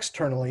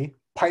externally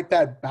pipe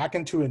that back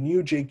into a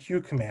new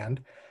JQ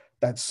command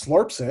that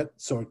slurps it,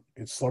 so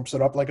it slurps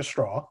it up like a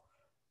straw,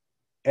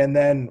 and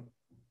then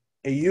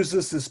it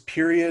uses this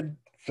period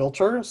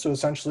filter. So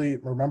essentially,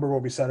 remember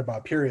what we said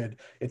about period,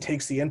 it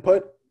takes the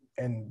input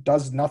and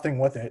does nothing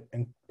with it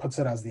and puts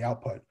it as the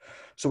output.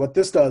 So what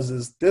this does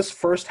is this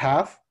first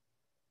half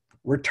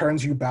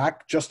returns you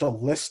back just a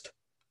list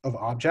of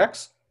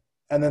objects,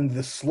 and then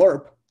the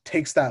slurp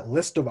takes that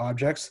list of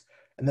objects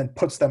and then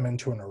puts them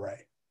into an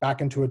array, back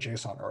into a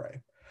JSON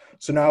array.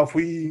 So now if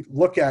we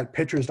look at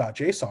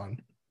pictures.json,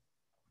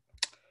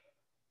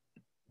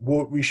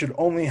 we should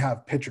only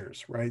have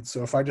pictures, right?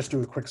 So if I just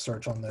do a quick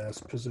search on this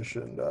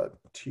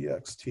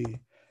position.txt,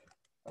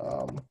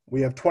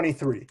 we have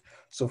 23.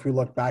 So if we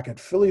look back at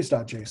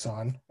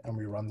Phillies.json and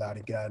we run that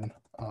again,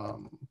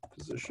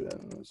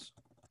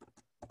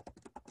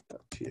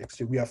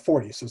 positions.txt, we have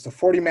 40. So it's a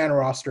 40-man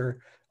roster.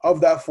 Of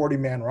that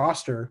 40-man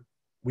roster,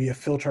 we have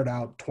filtered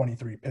out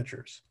 23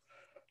 pitchers.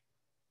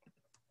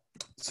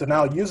 So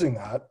now using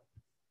that,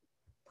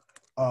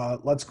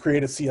 let's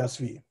create a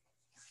CSV.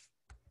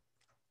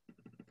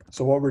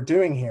 So what we're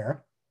doing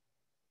here,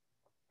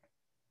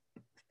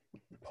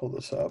 pull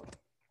this up,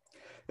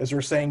 is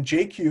we're saying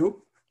JQ,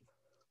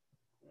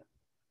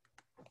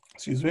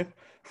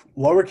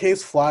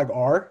 lowercase flag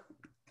r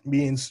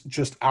means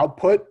just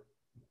output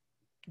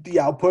the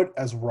output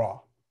as raw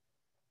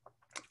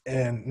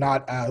and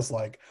not as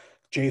like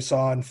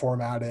JSON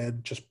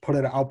formatted, just put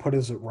it output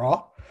as it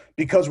raw,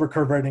 because we're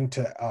converting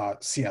to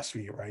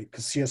CSV, right?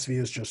 Because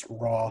CSV is just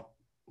raw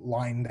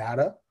line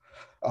data.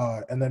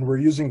 And then we're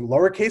using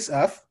lowercase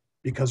f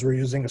because we're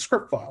using a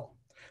script file.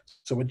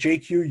 So with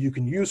JQ, you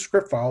can use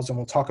script files, and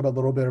we'll talk a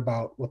little bit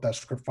about what that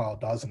script file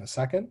does in a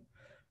second.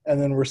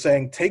 And then we're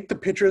saying take the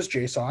pictures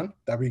JSON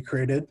that we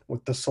created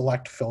with the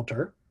select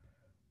filter,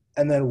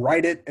 and then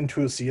write it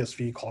into a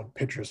CSV called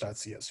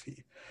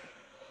pictures.csv.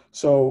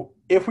 So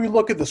if we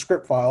look at the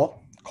script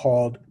file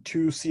called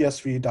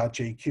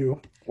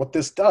tocsv.jq, what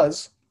this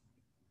does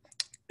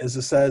is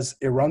it says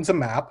it runs a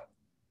map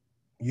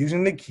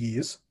using the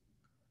keys.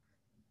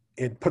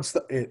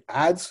 It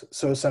adds,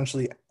 so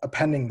essentially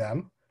appending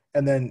them,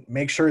 and then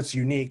make sure it's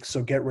unique,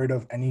 so get rid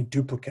of any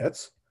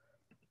duplicates,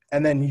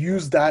 and then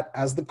use that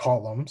as the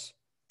columns,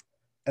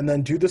 and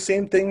then do the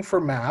same thing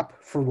for map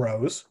for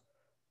rows,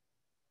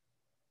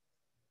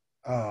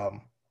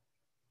 and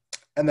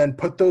then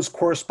put those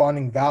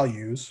corresponding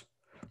values.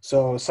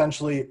 So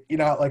essentially, you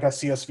know, like a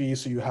CSV,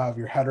 so you have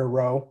your header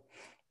row,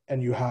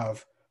 and you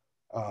have,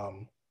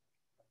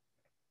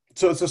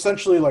 so it's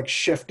essentially like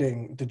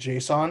shifting the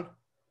JSON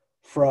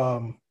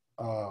from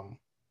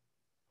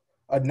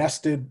a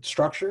nested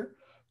structure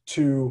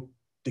to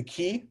the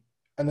key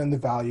and then the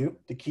value,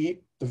 the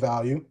key, the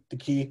value, the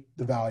key,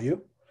 the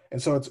value.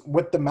 And so it's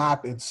with the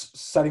map, it's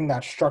setting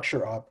that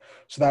structure up.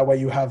 So that way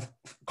you have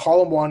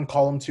column 1,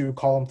 column 2,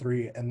 column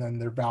 3, and then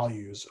their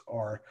values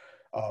are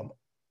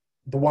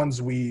the ones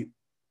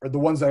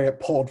that get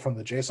pulled from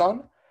the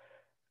JSON.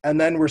 And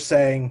then we're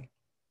saying,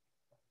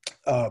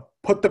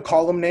 put the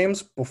column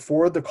names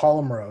before the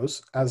column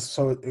rows, as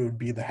so it would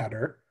be the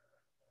header.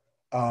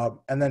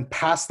 And then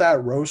pass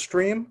that row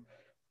stream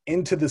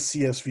into the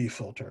CSV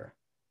filter.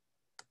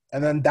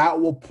 And then that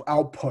will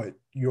output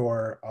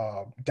your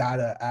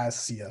data as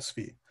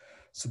CSV.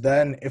 So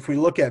then if we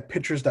look at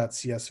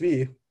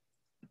pictures.csv,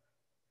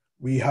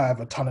 we have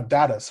a ton of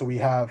data. So we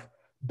have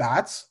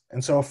bats.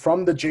 And so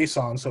from the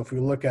JSON, so if we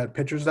look at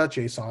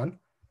pictures.json,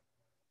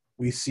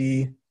 we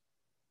see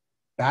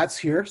bats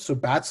here. So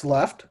bats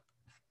left.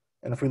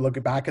 And if we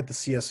look back at the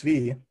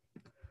CSV,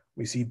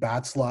 we see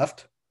bats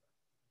left.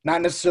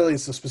 Not necessarily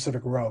it's a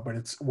specific row,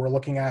 but we're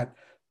looking at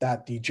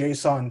that the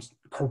JSON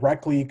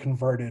correctly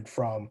converted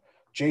from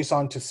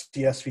JSON to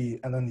CSV,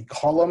 and then the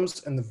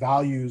columns and the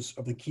values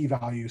of the key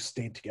values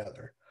stayed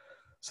together.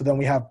 So then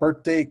we have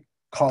birth date,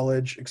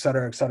 college, et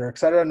cetera, et cetera, et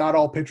cetera. Not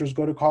all pitchers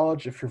go to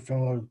college. If you're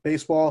familiar with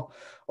baseball,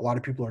 a lot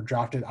of people are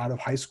drafted out of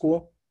high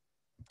school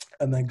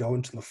and then go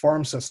into the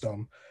farm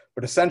system.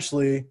 But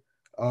essentially,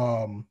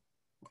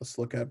 let's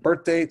look at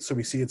birth date. So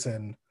we see it's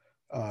in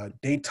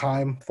date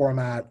time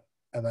format,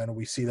 and then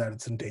we see that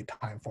it's in date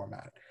time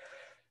format.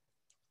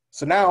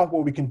 So now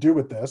what we can do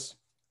with this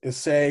is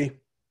say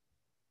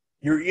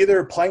you're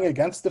either playing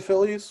against the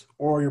Phillies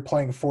or you're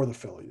playing for the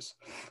Phillies.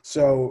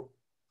 So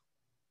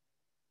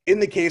in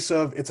the case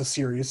of it's a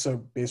series, so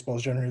baseball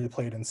is generally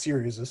played in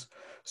series.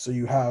 So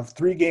you have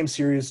 3-game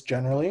series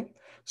generally.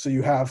 So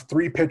you have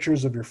 3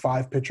 pitchers of your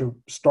 5-pitcher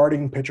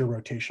starting pitcher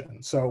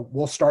rotation. So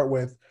we'll start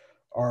with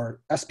our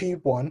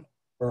SP1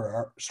 or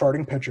our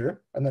starting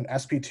pitcher, and then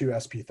SP2,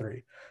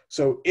 SP3.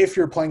 So if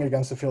you're playing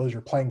against the Phillies,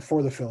 you're playing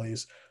for the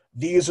Phillies,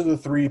 these are the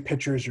 3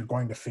 pitchers you're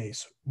going to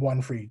face,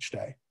 1 for each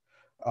day,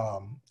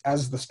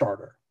 as the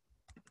starter.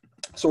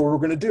 So what we're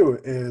going to do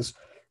is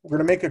we're going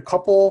to make a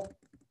couple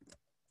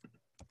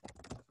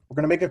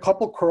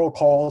curl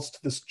calls to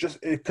this just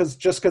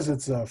because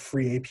it's a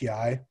free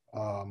API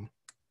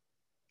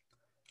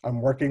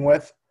I'm working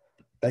with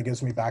that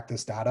gives me back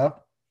this data.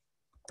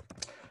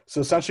 So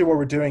essentially what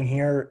we're doing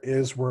here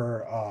is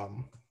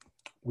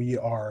we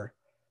are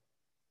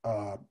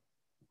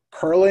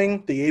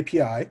curling the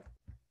API,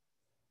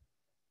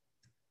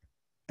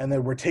 and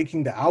then we're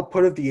taking the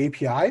output of the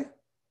API,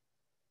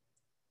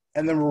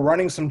 and then we're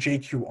running some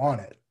JQ on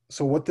it.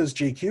 So what this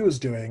JQ is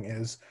doing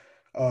is,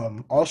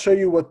 I'll show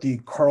you what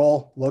the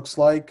curl looks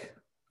like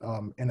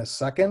in a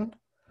second,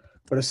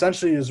 but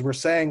essentially is we're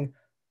saying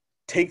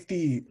take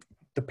the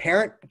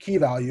parent key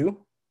value,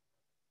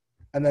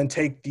 and then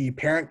take the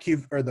parent key,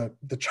 or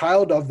the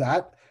child of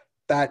that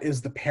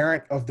is the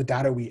parent of the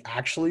data we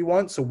actually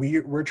want. So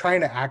we're trying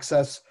to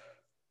access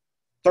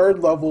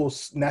 3rd level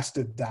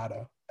nested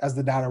data as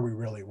the data we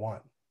really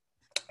want.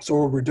 So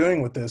what we're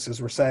doing with this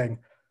is we're saying,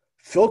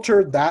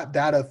 filter that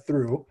data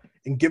through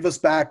and give us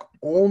back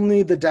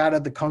only the data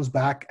that comes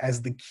back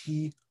as the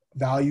key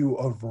value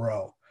of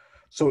row.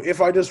 So if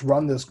I just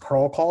run this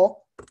curl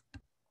call,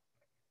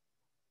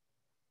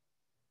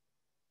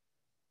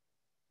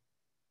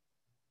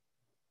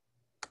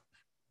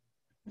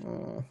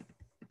 let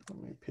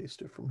me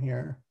paste it from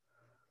here.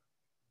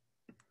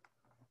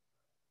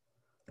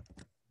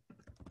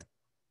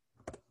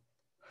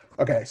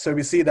 Okay, so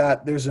we see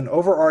that there's an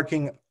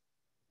overarching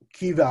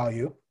key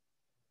value,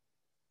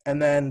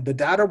 and then the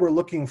data we're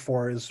looking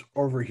for is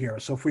over here.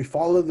 So if we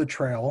follow the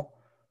trail,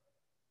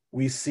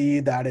 we see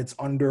that it's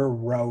under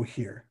row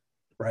here,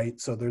 right?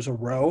 So there's a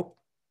row,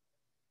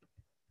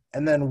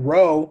 and then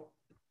row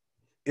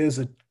is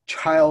a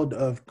child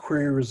of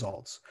query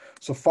results.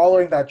 So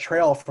following that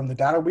trail from the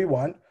data we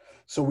want,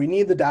 so we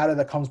need the data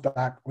that comes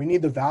back. We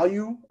need the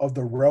value of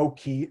the row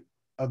key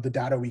of the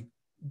data we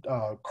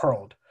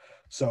curled.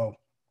 So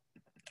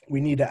we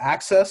need to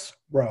access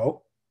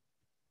row,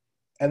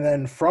 and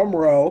then from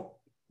row,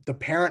 the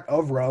parent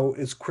of row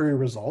is query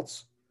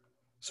results.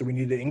 So we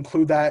need to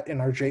include that in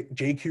our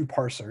JQ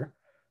parser.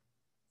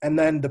 And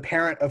then the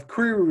parent of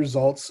query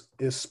results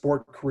is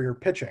sport career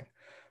pitching.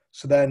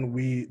 So then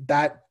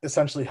that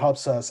essentially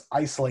helps us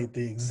isolate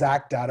the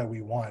exact data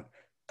we want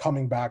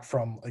coming back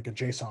from like a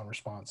JSON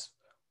response.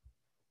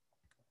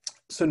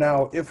 So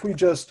now if we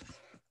just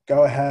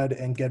go ahead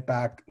and get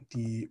back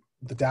the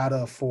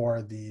data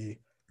for the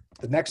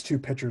next two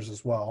pictures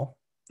as well.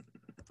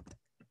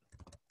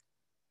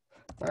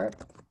 All right.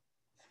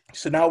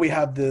 So now we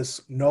have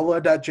this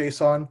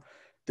NOLA.json,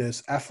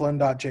 this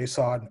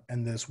Eflin.json,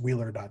 and this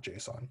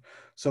Wheeler.json.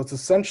 So it's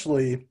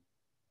essentially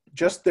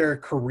just their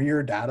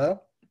career data.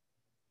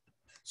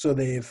 So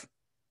they've,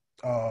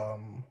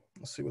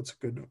 let's see what's a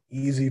good,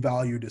 easy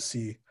value to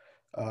see.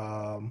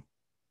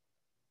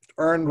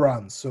 Earned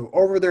runs. So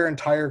over their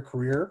entire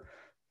career,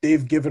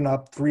 they've given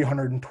up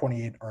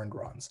 328 earned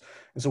runs.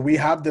 And so we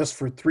have this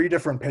for 3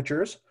 different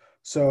pitchers.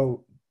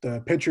 So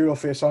the pitcher you'll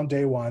face on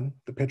day 1,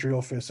 the pitcher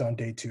you'll face on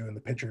day 2, and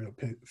the pitcher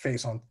you'll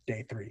face on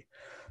day 3.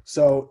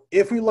 So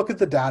if we look at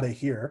the data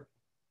here,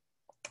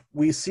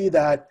 we see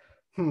that,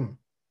 the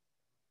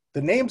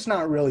name's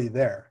not really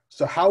there.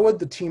 So how would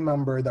the team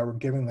member that we're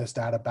giving this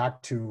data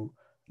back to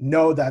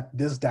know that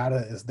this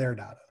data is their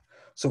data?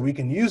 So we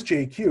can use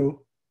JQ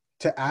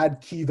to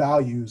add key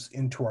values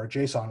into our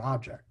JSON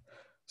object.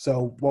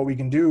 So what we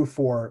can do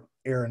for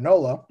Aaron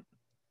Nola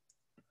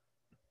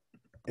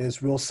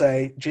is we'll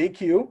say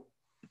JQ,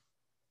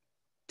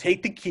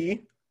 take the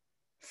key,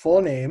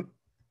 full name,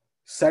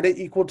 set it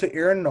equal to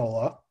Aaron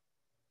Nola,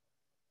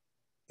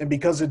 and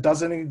because it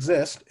doesn't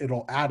exist,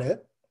 it'll add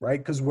it, right?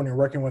 Because when you're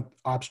working with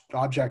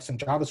objects in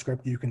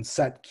JavaScript, you can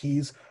set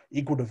keys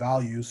equal to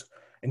values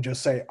and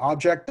just say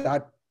object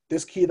that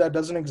this key that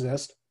doesn't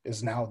exist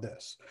is now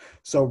this.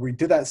 So we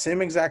did that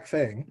same exact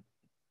thing.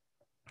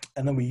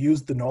 And then we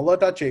used the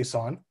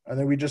NOLA.json, and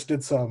then we just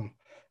did some,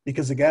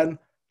 because again,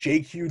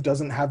 JQ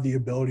doesn't have the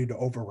ability to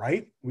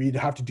overwrite. We'd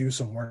have to do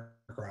some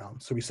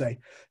workaround. So we say,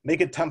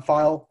 make it temp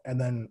file, and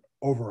then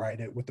overwrite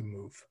it with the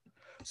move.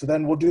 So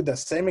then we'll do the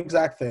same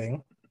exact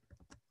thing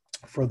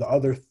for the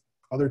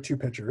other 2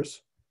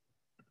 pictures.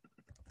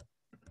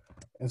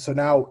 And so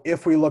now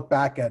if we look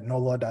back at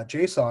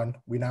NOLA.json,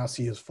 we now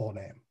see his full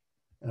name.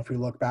 And if we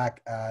look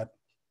back at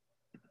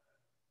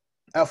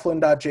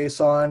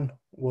Eflin.json,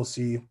 we'll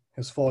see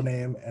his full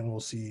name, and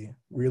we'll see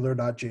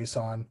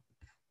Wheeler.json.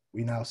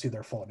 We now see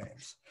their full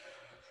names.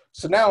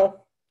 So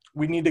now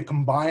we need to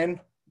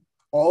combine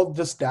all of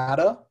this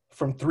data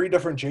from 3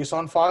 different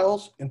JSON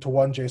files into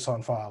one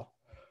JSON file.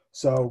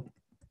 So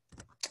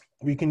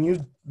we can,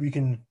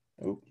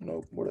 oh,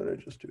 no, what did I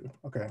just do?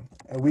 Okay,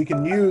 and we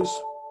can use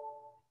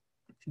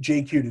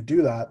JQ to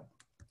do that.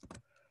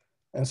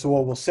 And so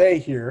what we'll say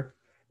here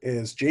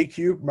is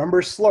JQ,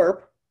 remember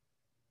Slurp,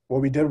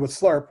 what we did with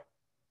Slurp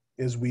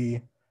is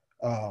we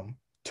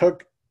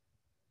took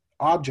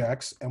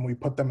objects and we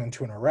put them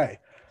into an array.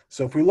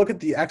 So if we look at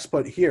the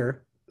exploit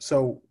here,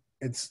 so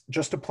it's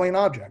just a plain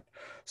object.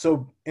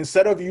 So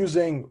instead of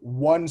using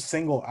one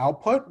single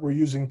output, we're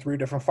using 3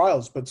 different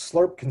files, but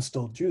Slurp can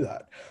still do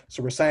that.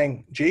 So we're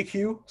saying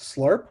JQ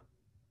Slurp,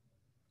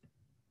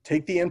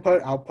 take the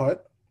input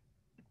output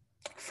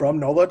from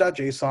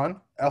NOLA.json,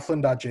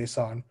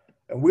 Eflin.json,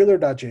 and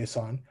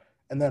Wheeler.json,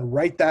 and then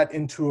write that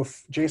into a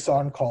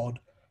JSON called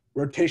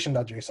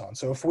rotation.json.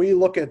 So if we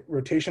look at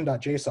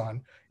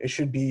rotation.json, it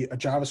should be a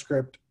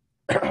JavaScript,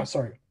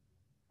 sorry,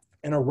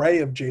 an array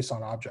of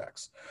JSON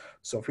objects.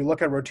 So if we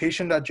look at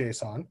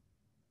rotation.json,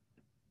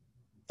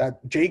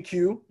 that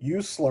JQ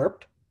used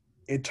slurped,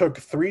 it took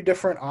 3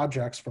 different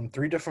objects from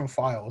 3 different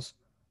files,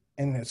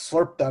 and it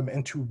slurped them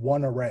into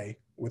one array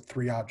with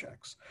 3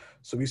 objects.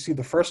 So we see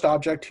the first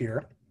object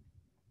here,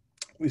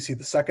 we see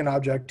the second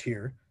object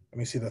here, and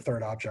we see the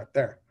third object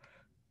there.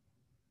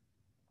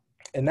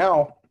 And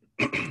now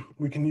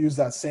we can use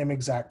that same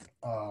exact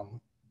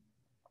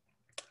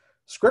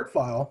script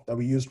file that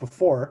we used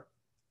before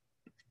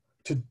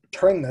to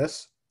turn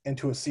this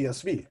into a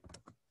CSV.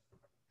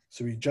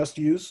 So we just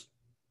use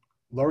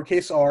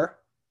lowercase r,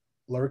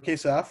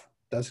 lowercase f,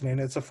 designate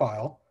it's a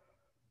file,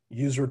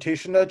 use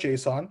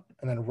rotation.json,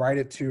 and then write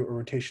it to a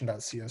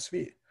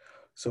rotation.csv.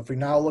 So if we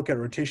now look at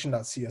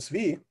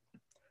rotation.csv,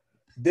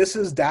 this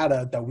is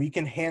data that we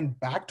can hand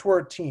back to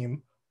our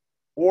team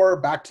or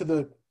back to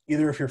the,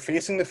 either if you're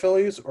facing the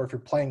Phillies or if you're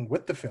playing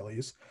with the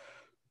Phillies.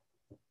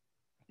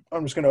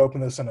 I'm just going to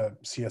open this in a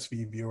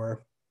CSV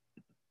viewer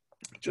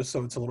just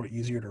so it's a little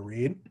easier to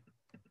read.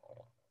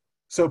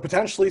 So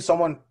potentially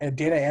someone, a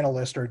data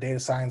analyst or a data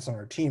science on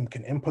our team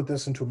can input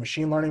this into a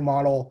machine learning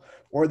model,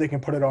 or they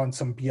can put it on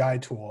some BI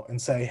tool and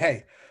say,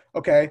 hey,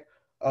 okay,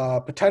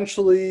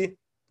 potentially,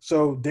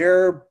 so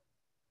their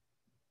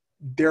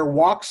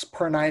walks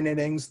per 9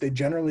 innings, they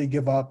generally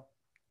give up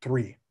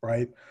 3,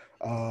 right?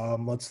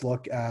 Let's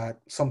look at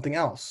something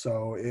else.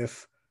 So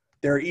if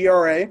their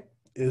ERA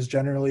is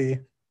generally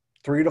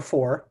 3 to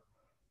 4,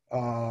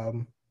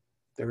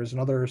 there is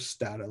another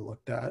stat I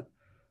looked at.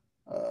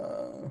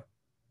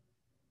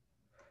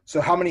 So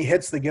how many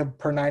hits they give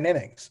per 9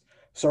 innings.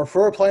 So if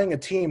we're playing a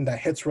team that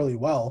hits really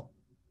well,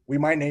 we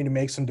might need to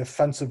make some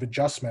defensive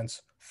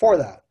adjustments for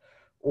that.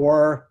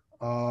 Or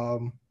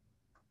home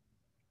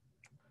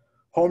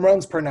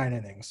runs per 9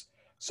 innings.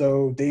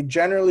 So they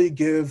generally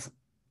give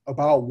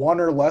about 1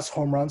 or less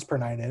home runs per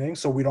 9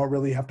 innings, so we don't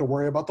really have to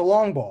worry about the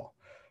long ball.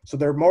 So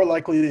they're more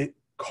likely to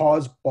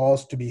cause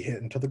balls to be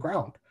hit into the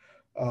ground.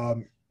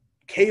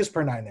 Ks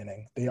per 9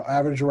 inning, they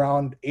average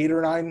around 8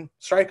 or 9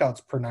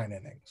 strikeouts per 9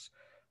 innings.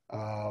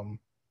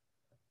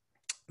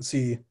 Let's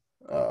see,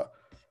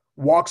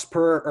 walks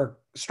per or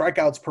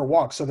strikeouts per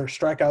walk. So their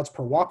strikeouts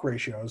per walk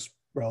ratio is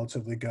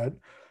relatively good.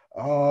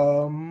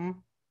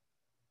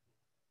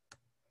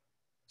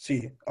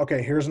 See,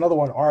 okay, here's another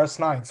one,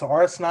 RS9. So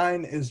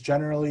RS9 is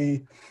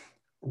generally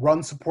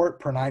run support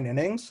per 9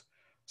 innings.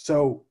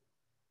 So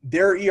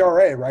their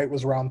ERA, right,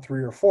 was around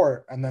 3 or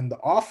 4. And then the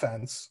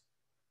offense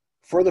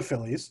for the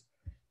Phillies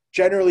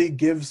generally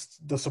gives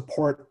the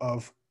support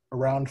of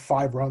around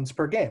 5 runs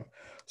per game.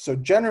 So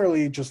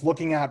generally, just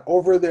looking at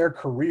over their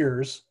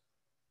careers,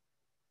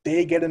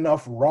 they get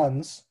enough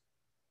runs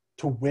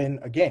to win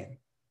a game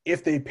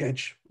if they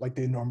pitch like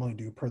they normally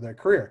do per their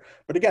career.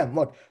 But again,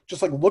 look,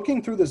 just like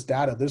looking through this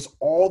data, there's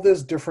all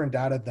this different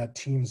data that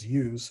teams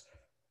use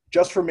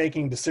just for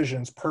making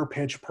decisions per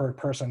pitch, per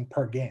person,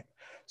 per game.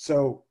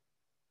 So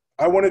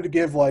I wanted to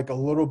give like a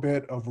little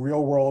bit of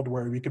real world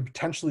where we could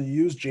potentially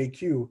use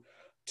JQ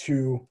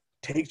to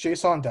take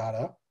JSON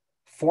data,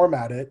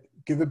 format it,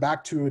 give it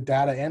back to a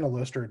data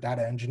analyst or a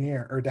data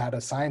engineer or data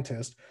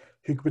scientist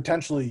who could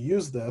potentially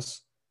use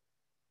this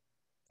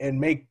and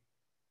make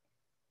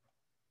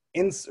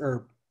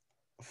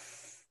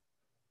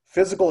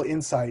critical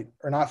insight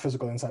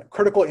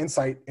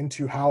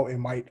into how it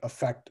might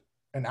affect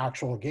an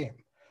actual game.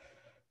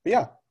 But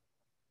yeah,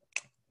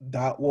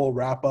 that will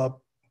wrap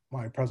up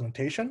my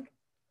presentation.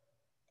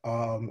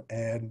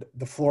 And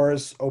the floor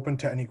is open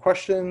to any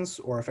questions,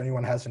 or if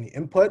anyone has any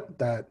input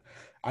that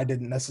I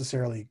didn't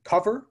necessarily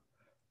cover,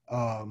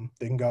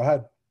 they can go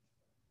ahead.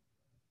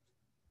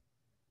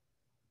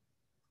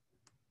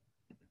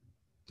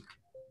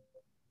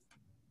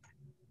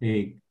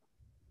 Hey,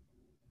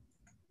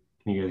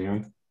 can you guys hear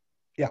me?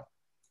 Yeah.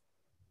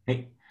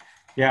 Hey,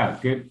 yeah,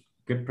 good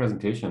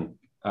presentation.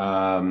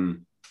 Yeah,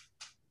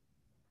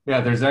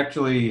 there's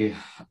actually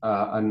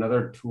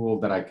another tool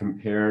that I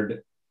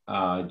compared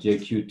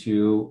JQ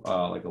to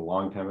like a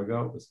long time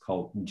ago. It was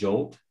called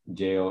Jolt,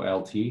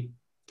 J-O-L-T,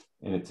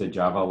 and it's a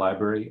Java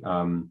library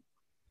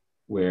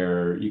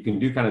where you can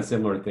do kind of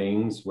similar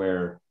things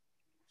where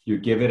you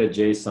give it a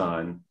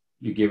JSON,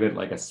 you give it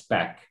like a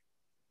spec,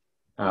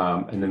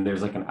 and then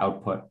there's like an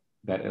output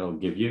that it'll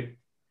give you.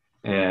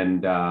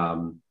 And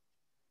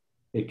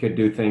it could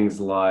do things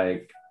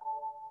like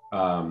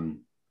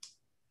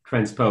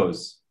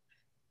transpose,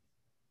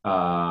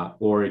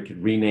 or it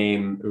could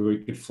rename, or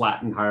it could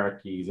flatten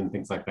hierarchies and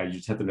things like that. You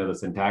just have to know the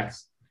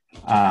syntax.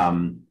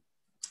 And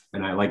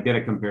I like did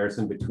a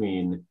comparison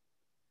between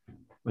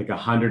like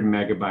 100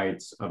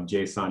 megabytes of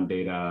JSON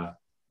data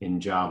in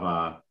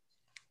Java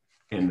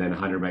and then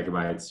 100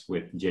 megabytes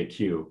with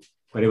JQ.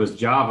 But it was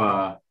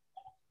Java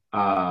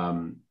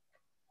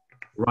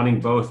running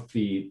both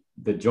the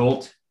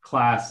Jolt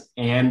class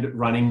and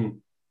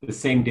running the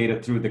same data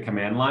through the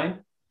command line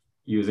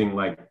using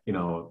like,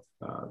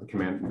 the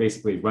command,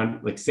 basically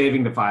run, like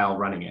saving the file,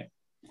 running it.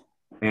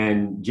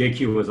 And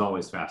JQ was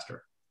always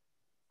faster.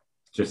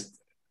 Just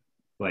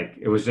like,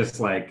 it was just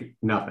like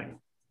nothing.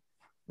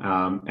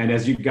 And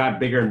as you got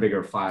bigger and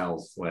bigger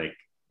files, like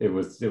it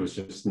was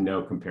just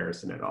no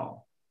comparison at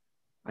all.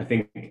 I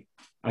think at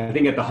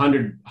the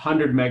 100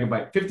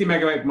 megabyte, 50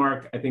 megabyte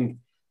mark, I think,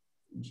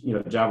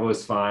 Java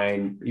was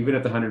fine. Even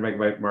at the 100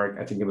 megabyte mark,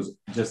 I think it was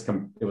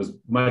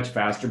much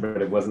faster,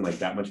 but it wasn't like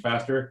that much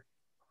faster.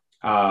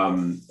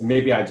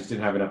 Maybe I just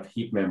didn't have enough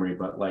heap memory,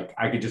 but like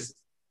I could just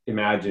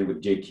imagine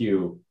with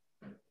JQ,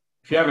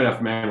 if you have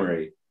enough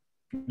memory,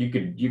 you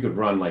could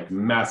run like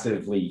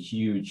massively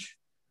huge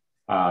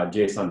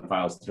JSON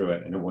files through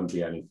it, and it wouldn't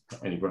be any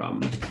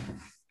problem.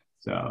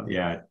 So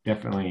yeah,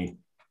 definitely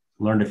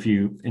learned a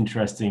few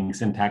interesting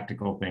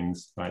syntactical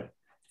things, but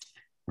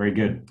very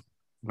good.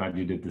 Glad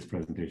you did this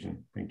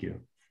presentation. Thank you.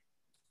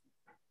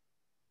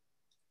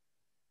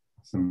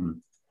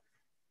 Awesome.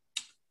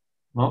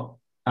 Well,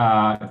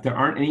 if there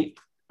aren't any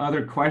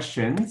other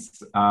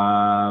questions,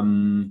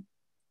 can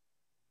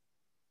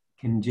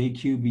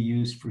JQ be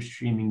used for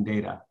streaming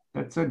data?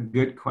 That's a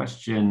good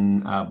question,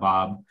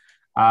 Bob.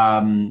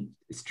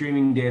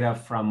 Streaming data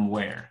from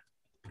where?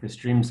 Because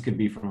streams could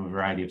be from a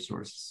variety of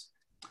sources.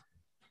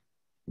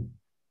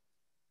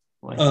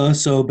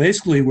 So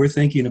basically, we're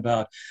thinking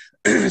about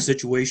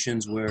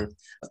situations where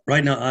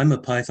right now I'm a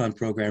Python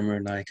programmer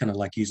and I kind of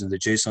like using the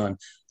JSON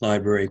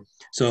library.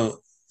 So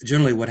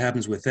generally what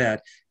happens with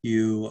that,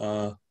 you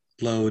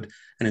load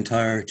an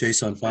entire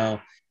JSON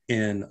file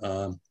in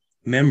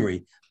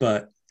memory,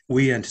 but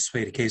we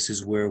anticipate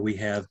cases where we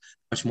have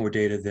much more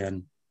data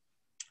than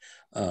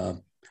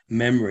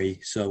memory.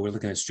 So we're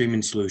looking at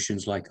streaming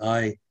solutions like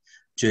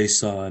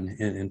iJSON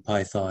in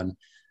Python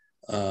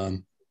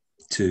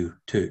to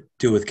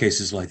deal with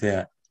cases like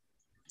that.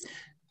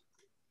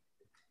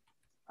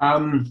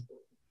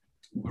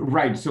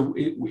 Right. So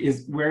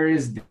where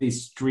is the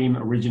stream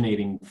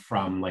originating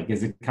from? Like,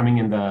 is it coming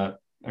in the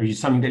are you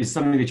something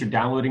that you're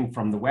downloading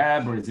from the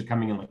web, or is it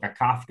coming in like a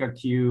Kafka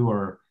queue,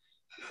 or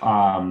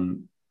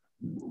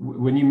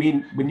when you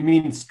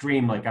mean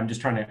stream, like I'm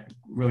just trying to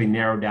really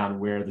narrow down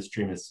where the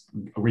stream is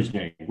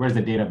originating. Where's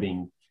the data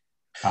being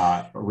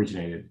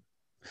originated?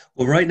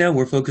 Well, right now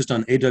we're focused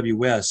on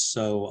AWS,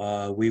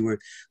 so we're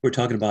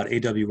talking about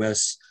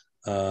AWS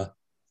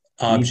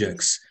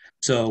objects.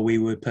 So we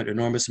would put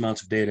enormous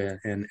amounts of data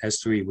in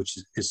S3, which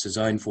is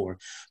designed for,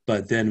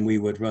 but then we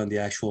would run the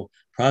actual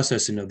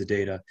processing of the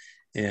data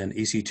in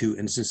EC2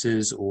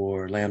 instances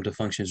or Lambda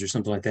functions or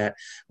something like that,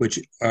 which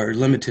are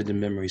limited in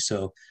memory.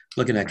 So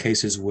looking at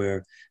cases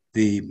where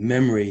the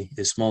memory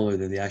is smaller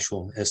than the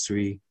actual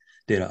S3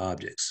 data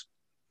objects.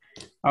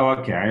 Oh,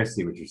 okay. I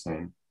see what you're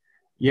saying.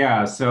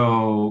 Yeah.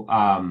 So,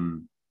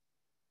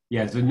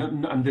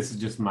 this is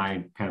just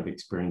my kind of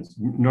experience.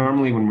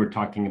 Normally, when we're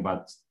talking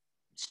about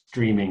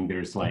streaming,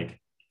 there's like,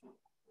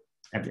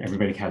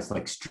 everybody has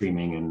like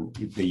streaming and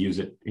they use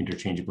it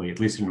interchangeably, at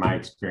least in my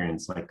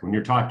experience. Like when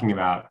you're talking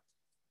about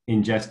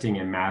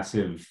ingesting a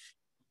massive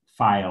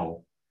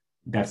file,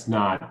 that's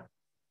not,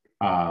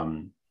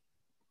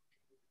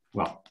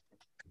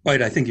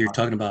 Right. I think you're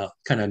talking about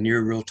kind of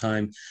near real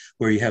time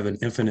where you have an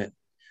infinite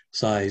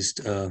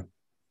sized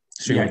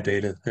stream of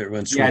data that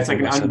runs. Yeah, it's like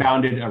an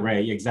unbounded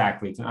array.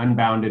 Exactly. It's an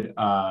unbounded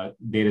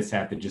data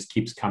set that just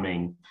keeps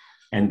coming.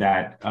 And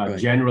that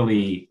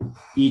generally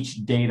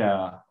each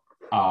data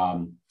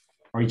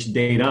or each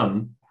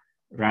datum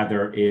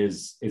rather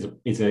it's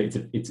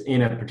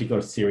in a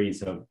particular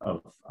series of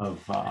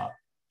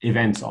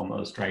events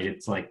almost, right?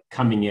 It's like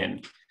coming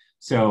in.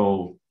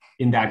 So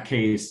in that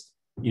case,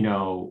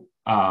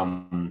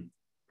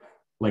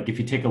 like if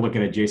you take a look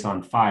at a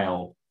JSON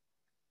file,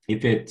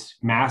 if it's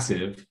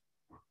massive,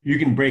 you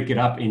can break it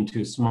up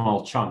into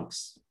small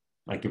chunks.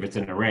 Like if it's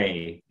an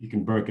array, you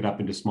can break it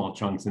up into small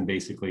chunks and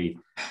basically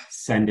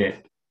send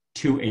it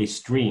to a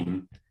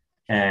stream.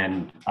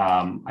 And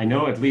I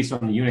know at least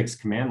on the Unix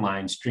command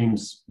line,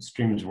 streams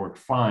work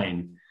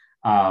fine.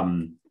 But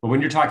when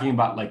you're talking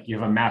about like you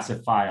have a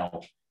massive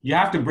file, you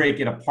have to break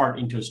it apart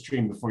into a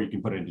stream before you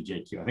can put it into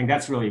JQ. I think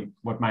that's really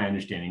what my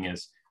understanding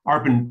is.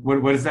 Arpan,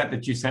 what is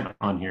that you sent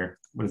on here?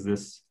 What is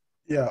this?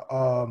 Yeah,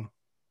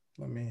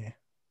 let me, I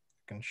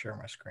can share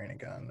my screen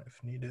again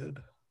if needed.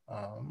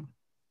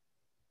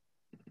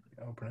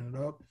 Open it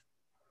up.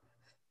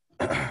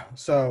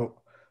 So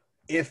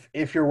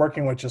if you're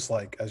working with just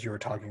like, as you were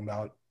talking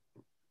about,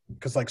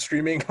 because like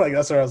streaming, like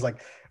that's what I was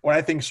like, when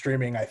I think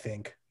streaming, I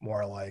think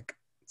more like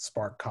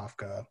Spark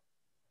Kafka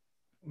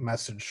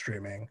message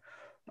streaming.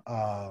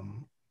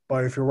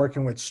 But if you're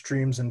working with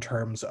streams in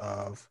terms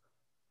of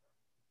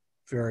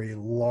very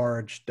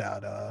large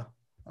data,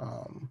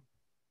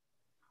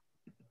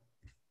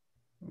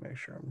 make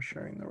sure I'm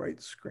sharing the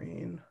right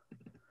screen.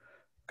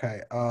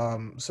 Okay,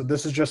 so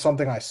this is just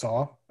something I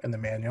saw in the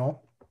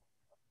manual.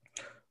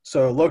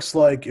 So it looks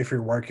like if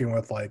you're working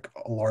with like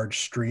a large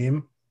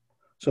stream,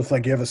 so if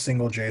like you have a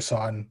single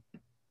JSON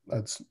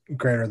that's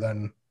greater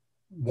than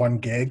 1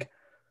 gig,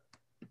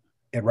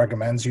 it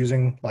recommends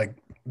using like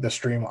the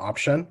stream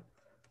option,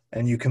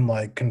 and you can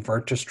like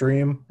convert to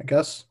stream, I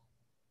guess.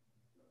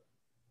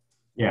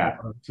 Yeah,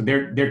 so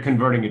they're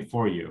converting it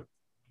for you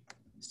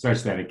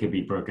such that it could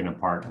be broken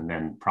apart and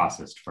then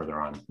processed further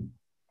on.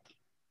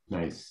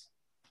 Nice.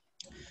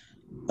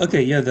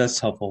 Okay, yeah, that's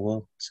helpful.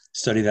 We'll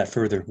study that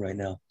further right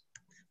now.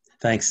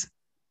 Thanks.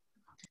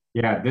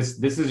 Yeah, this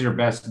is your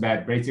best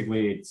bet.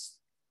 Basically, it's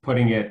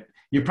putting it,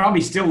 you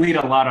probably still need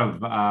a lot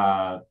of,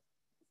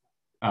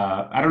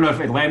 I don't know if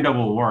Lambda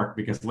will work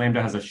because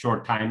Lambda has a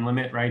short time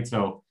limit, right?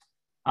 So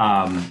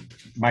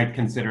might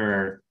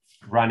consider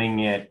running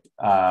it.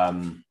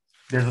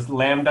 There's this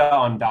Lambda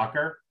on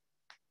Docker,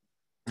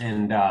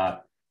 and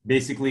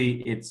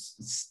basically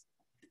it's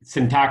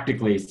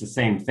syntactically, it's the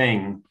same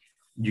thing.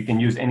 You can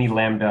use any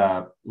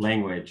Lambda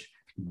language,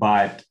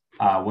 but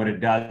what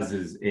it does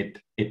is it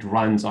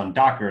runs on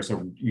Docker.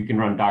 So you can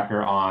run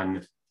Docker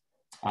on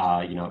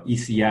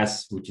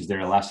ECS, which is their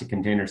Elastic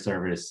Container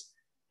Service,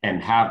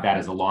 and have that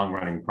as a long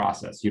running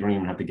process. You don't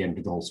even have to get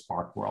into the whole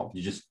Spark world.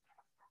 You just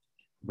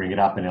bring it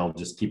up and it'll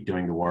just keep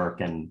doing the work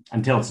and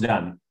until it's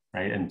done,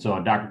 right? And so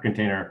a Docker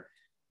container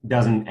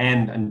doesn't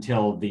end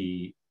until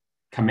the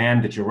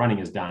command that you're running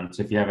is done.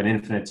 So if you have an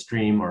infinite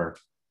stream, or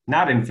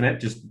not infinite,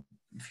 just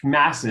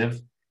massive,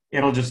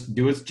 it'll just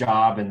do its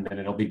job and then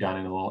it'll be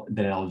done and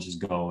then it'll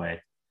just go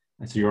away.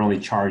 And so you're only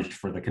charged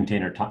for the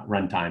container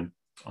runtime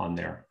on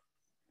there.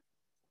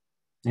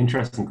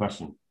 Interesting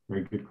question.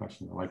 Very good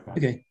question. I like that.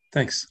 Okay,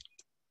 thanks.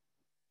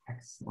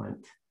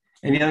 Excellent.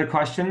 Any other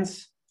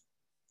questions?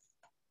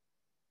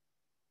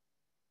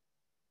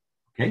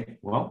 Okay,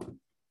 well,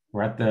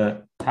 we're at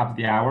the top of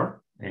the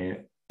hour.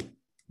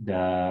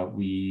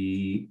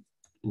 We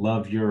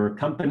love your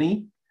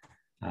company.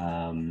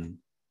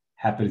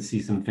 Happy to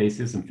see some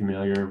faces, some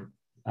familiar,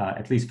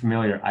 at least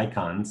familiar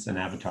icons and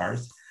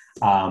avatars.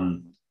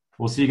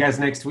 We'll see you guys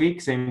next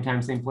week, same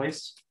time, same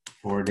place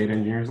for Data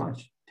Engineers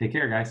Lunch. Take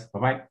care, guys.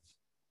 Bye-bye.